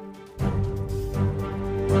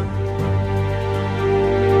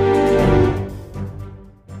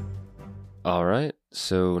 All right,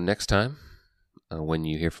 so next time, when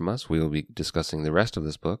you hear from us, we will be discussing the rest of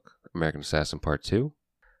this book, American Assassin Part 2.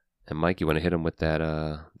 And Mike, you want to hit him with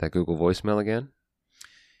that Google voicemail again?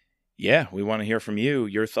 Yeah, we want to hear from you,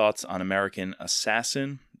 your thoughts on American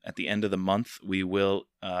Assassin. At the end of the month, we will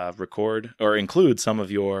record or include some of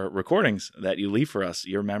your recordings that you leave for us,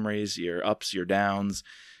 your memories, your ups, your downs,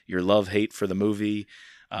 your love-hate for the movie.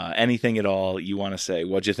 Anything at all you want to say.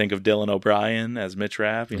 What'd you think of Dylan O'Brien as Mitch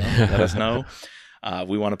Rapp? Let us know.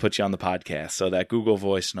 We want to put you on the podcast. So that Google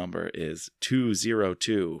Voice number is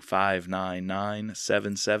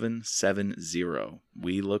 202-599-7770.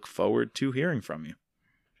 We look forward to hearing from you.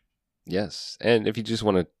 Yes. And if you just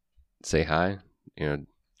want to say hi,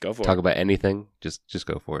 Go for talk it. about anything, just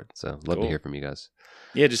go for it. So love Cool. to hear from you guys.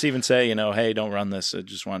 Yeah, just even say, hey, don't run this. I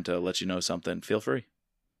just wanted to let you know something. Feel free.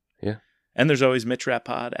 Yeah. And there's always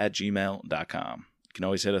mitchrappod@gmail.com. You can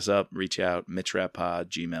always hit us up, reach out,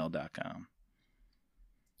 mitchrappod@gmail.com.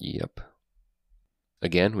 Yep.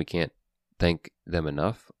 Again, we can't thank them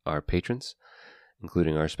enough, our patrons,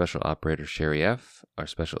 including our special operator, Sherry F., our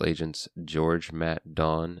special agents, George, Matt,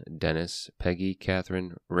 Dawn, Dennis, Peggy,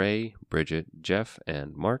 Catherine, Ray, Bridget, Jeff,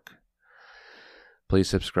 and Mark. Please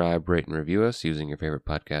subscribe, rate, and review us using your favorite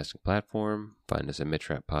podcasting platform. Find us at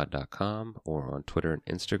mitchrappod.com or on Twitter and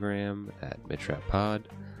Instagram at mitchrappod.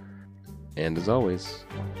 And as always,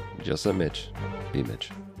 just let Mitch be Mitch.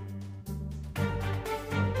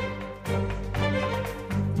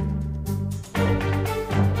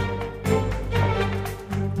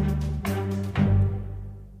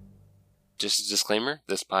 Just a disclaimer,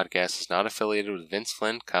 this podcast is not affiliated with Vince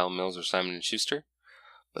Flynn, Kyle Mills, or Simon & Schuster,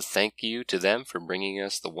 but thank you to them for bringing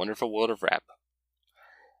us the wonderful world of rap.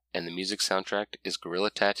 And the music soundtrack is Guerrilla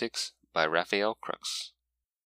Tactics by Raphael Crooks.